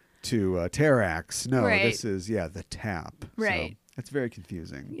Terrax. No, this is the tap. Right. So it's very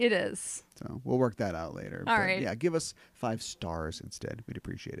confusing. It is. So we'll work that out later. All right. Yeah, give us 5 stars instead. We'd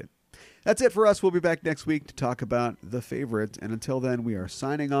appreciate it. That's it for us. We'll be back next week to talk about The Favorite. And until then, we are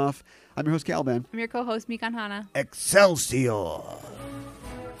signing off. I'm your host, Caliban. I'm your co-host, Mikan Hana. Excelsior!